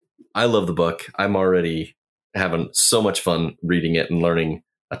 I love the book. I'm already having so much fun reading it and learning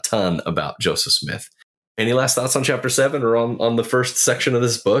a ton about Joseph Smith. Any last thoughts on chapter 7 or on the first section of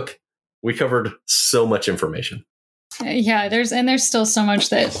this book? We covered so much information. Yeah, there's still so much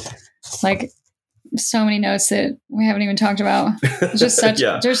that, like, so many notes that we haven't even talked about. Just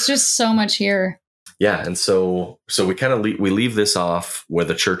there's just so much here. Yeah, and so we kind of we leave this off where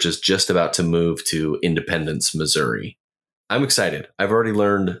the church is just about to move to Independence, Missouri. I'm excited. I've already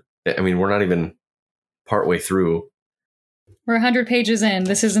learned. I mean, we're not even partway through. We're 100 pages in.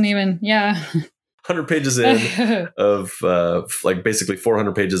 This isn't even, 100 pages in of like basically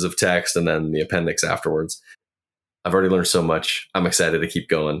 400 pages of text and then the appendix afterwards. I've already learned so much. I'm excited to keep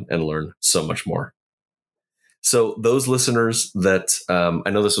going and learn so much more. So those listeners that,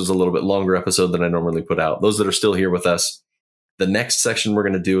 I know this was a little bit longer episode than I normally put out. Those that are still here with us, the next section we're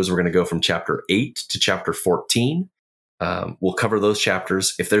going to do is we're going to go from chapter 8 to chapter 14. We'll cover those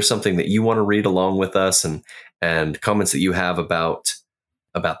chapters. If there's something that you want to read along with us and comments that you have about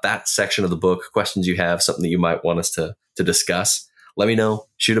that section of the book, questions you have, something that you might want us to discuss, let me know.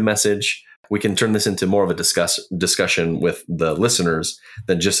 Shoot a message. We can turn this into more of a discussion with the listeners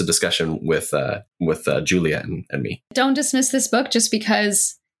than just a discussion with Julia and me. Don't dismiss this book just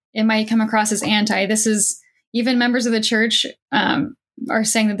because it might come across as anti. This is, even members of the church are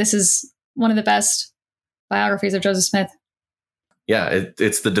saying that this is one of the best biographies of Joseph Smith. Yeah,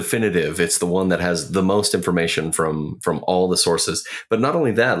 it's the definitive. It's the one that has the most information from all the sources. But not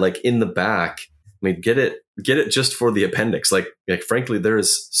only that, like in the back, I mean, get it just for the appendix. Like frankly, there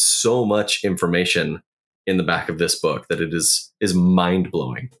is so much information in the back of this book that it is mind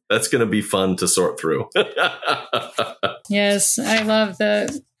blowing. That's going to be fun to sort through. Yes, I love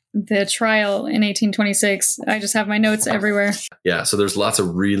the trial in 1826. I just have my notes everywhere. Yeah, so there's lots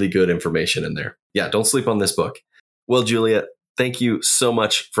of really good information in there. Yeah, don't sleep on this book. Well, Julia, thank you so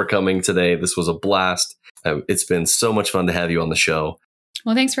much for coming today. This was a blast. It's been so much fun to have you on the show.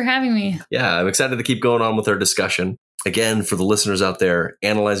 Well, thanks for having me. Yeah, I'm excited to keep going on with our discussion. Again, for the listeners out there,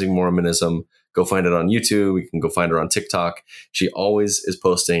 Analyzing Mormonism, go find it on YouTube. You can go find her on TikTok. She always is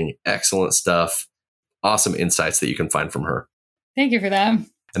posting excellent stuff, awesome insights that you can find from her. Thank you for that.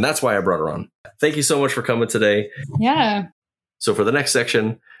 And that's why I brought her on. Thank you so much for coming today. Yeah. So for the next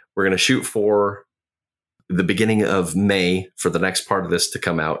section, we're going to shoot for the beginning of May for the next part of this to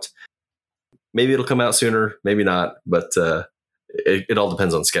come out. Maybe it'll come out sooner, maybe not, but it all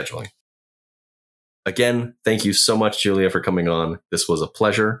depends on scheduling. Again, thank you so much, Julia, for coming on. This was a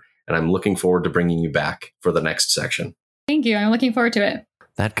pleasure, and I'm looking forward to bringing you back for the next section. Thank you. I'm looking forward to it.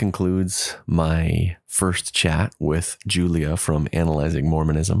 That concludes my first chat with Julia from Analyzing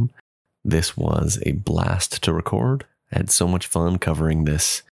Mormonism. This was a blast to record. I had so much fun covering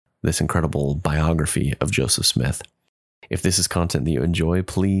this incredible biography of Joseph Smith. If this is content that you enjoy,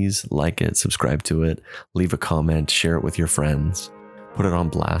 please like it, subscribe to it, leave a comment, share it with your friends, put it on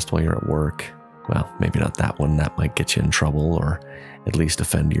blast while you're at work. Well, maybe not that one. That might get you in trouble or at least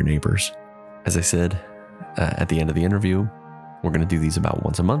offend your neighbors. As I said at the end of the interview, we're going to do these about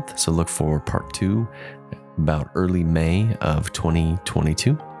once a month. So look for part 2 about early May of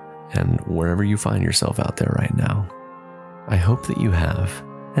 2022. And wherever you find yourself out there right now, I hope that you have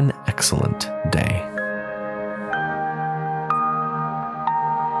an excellent day.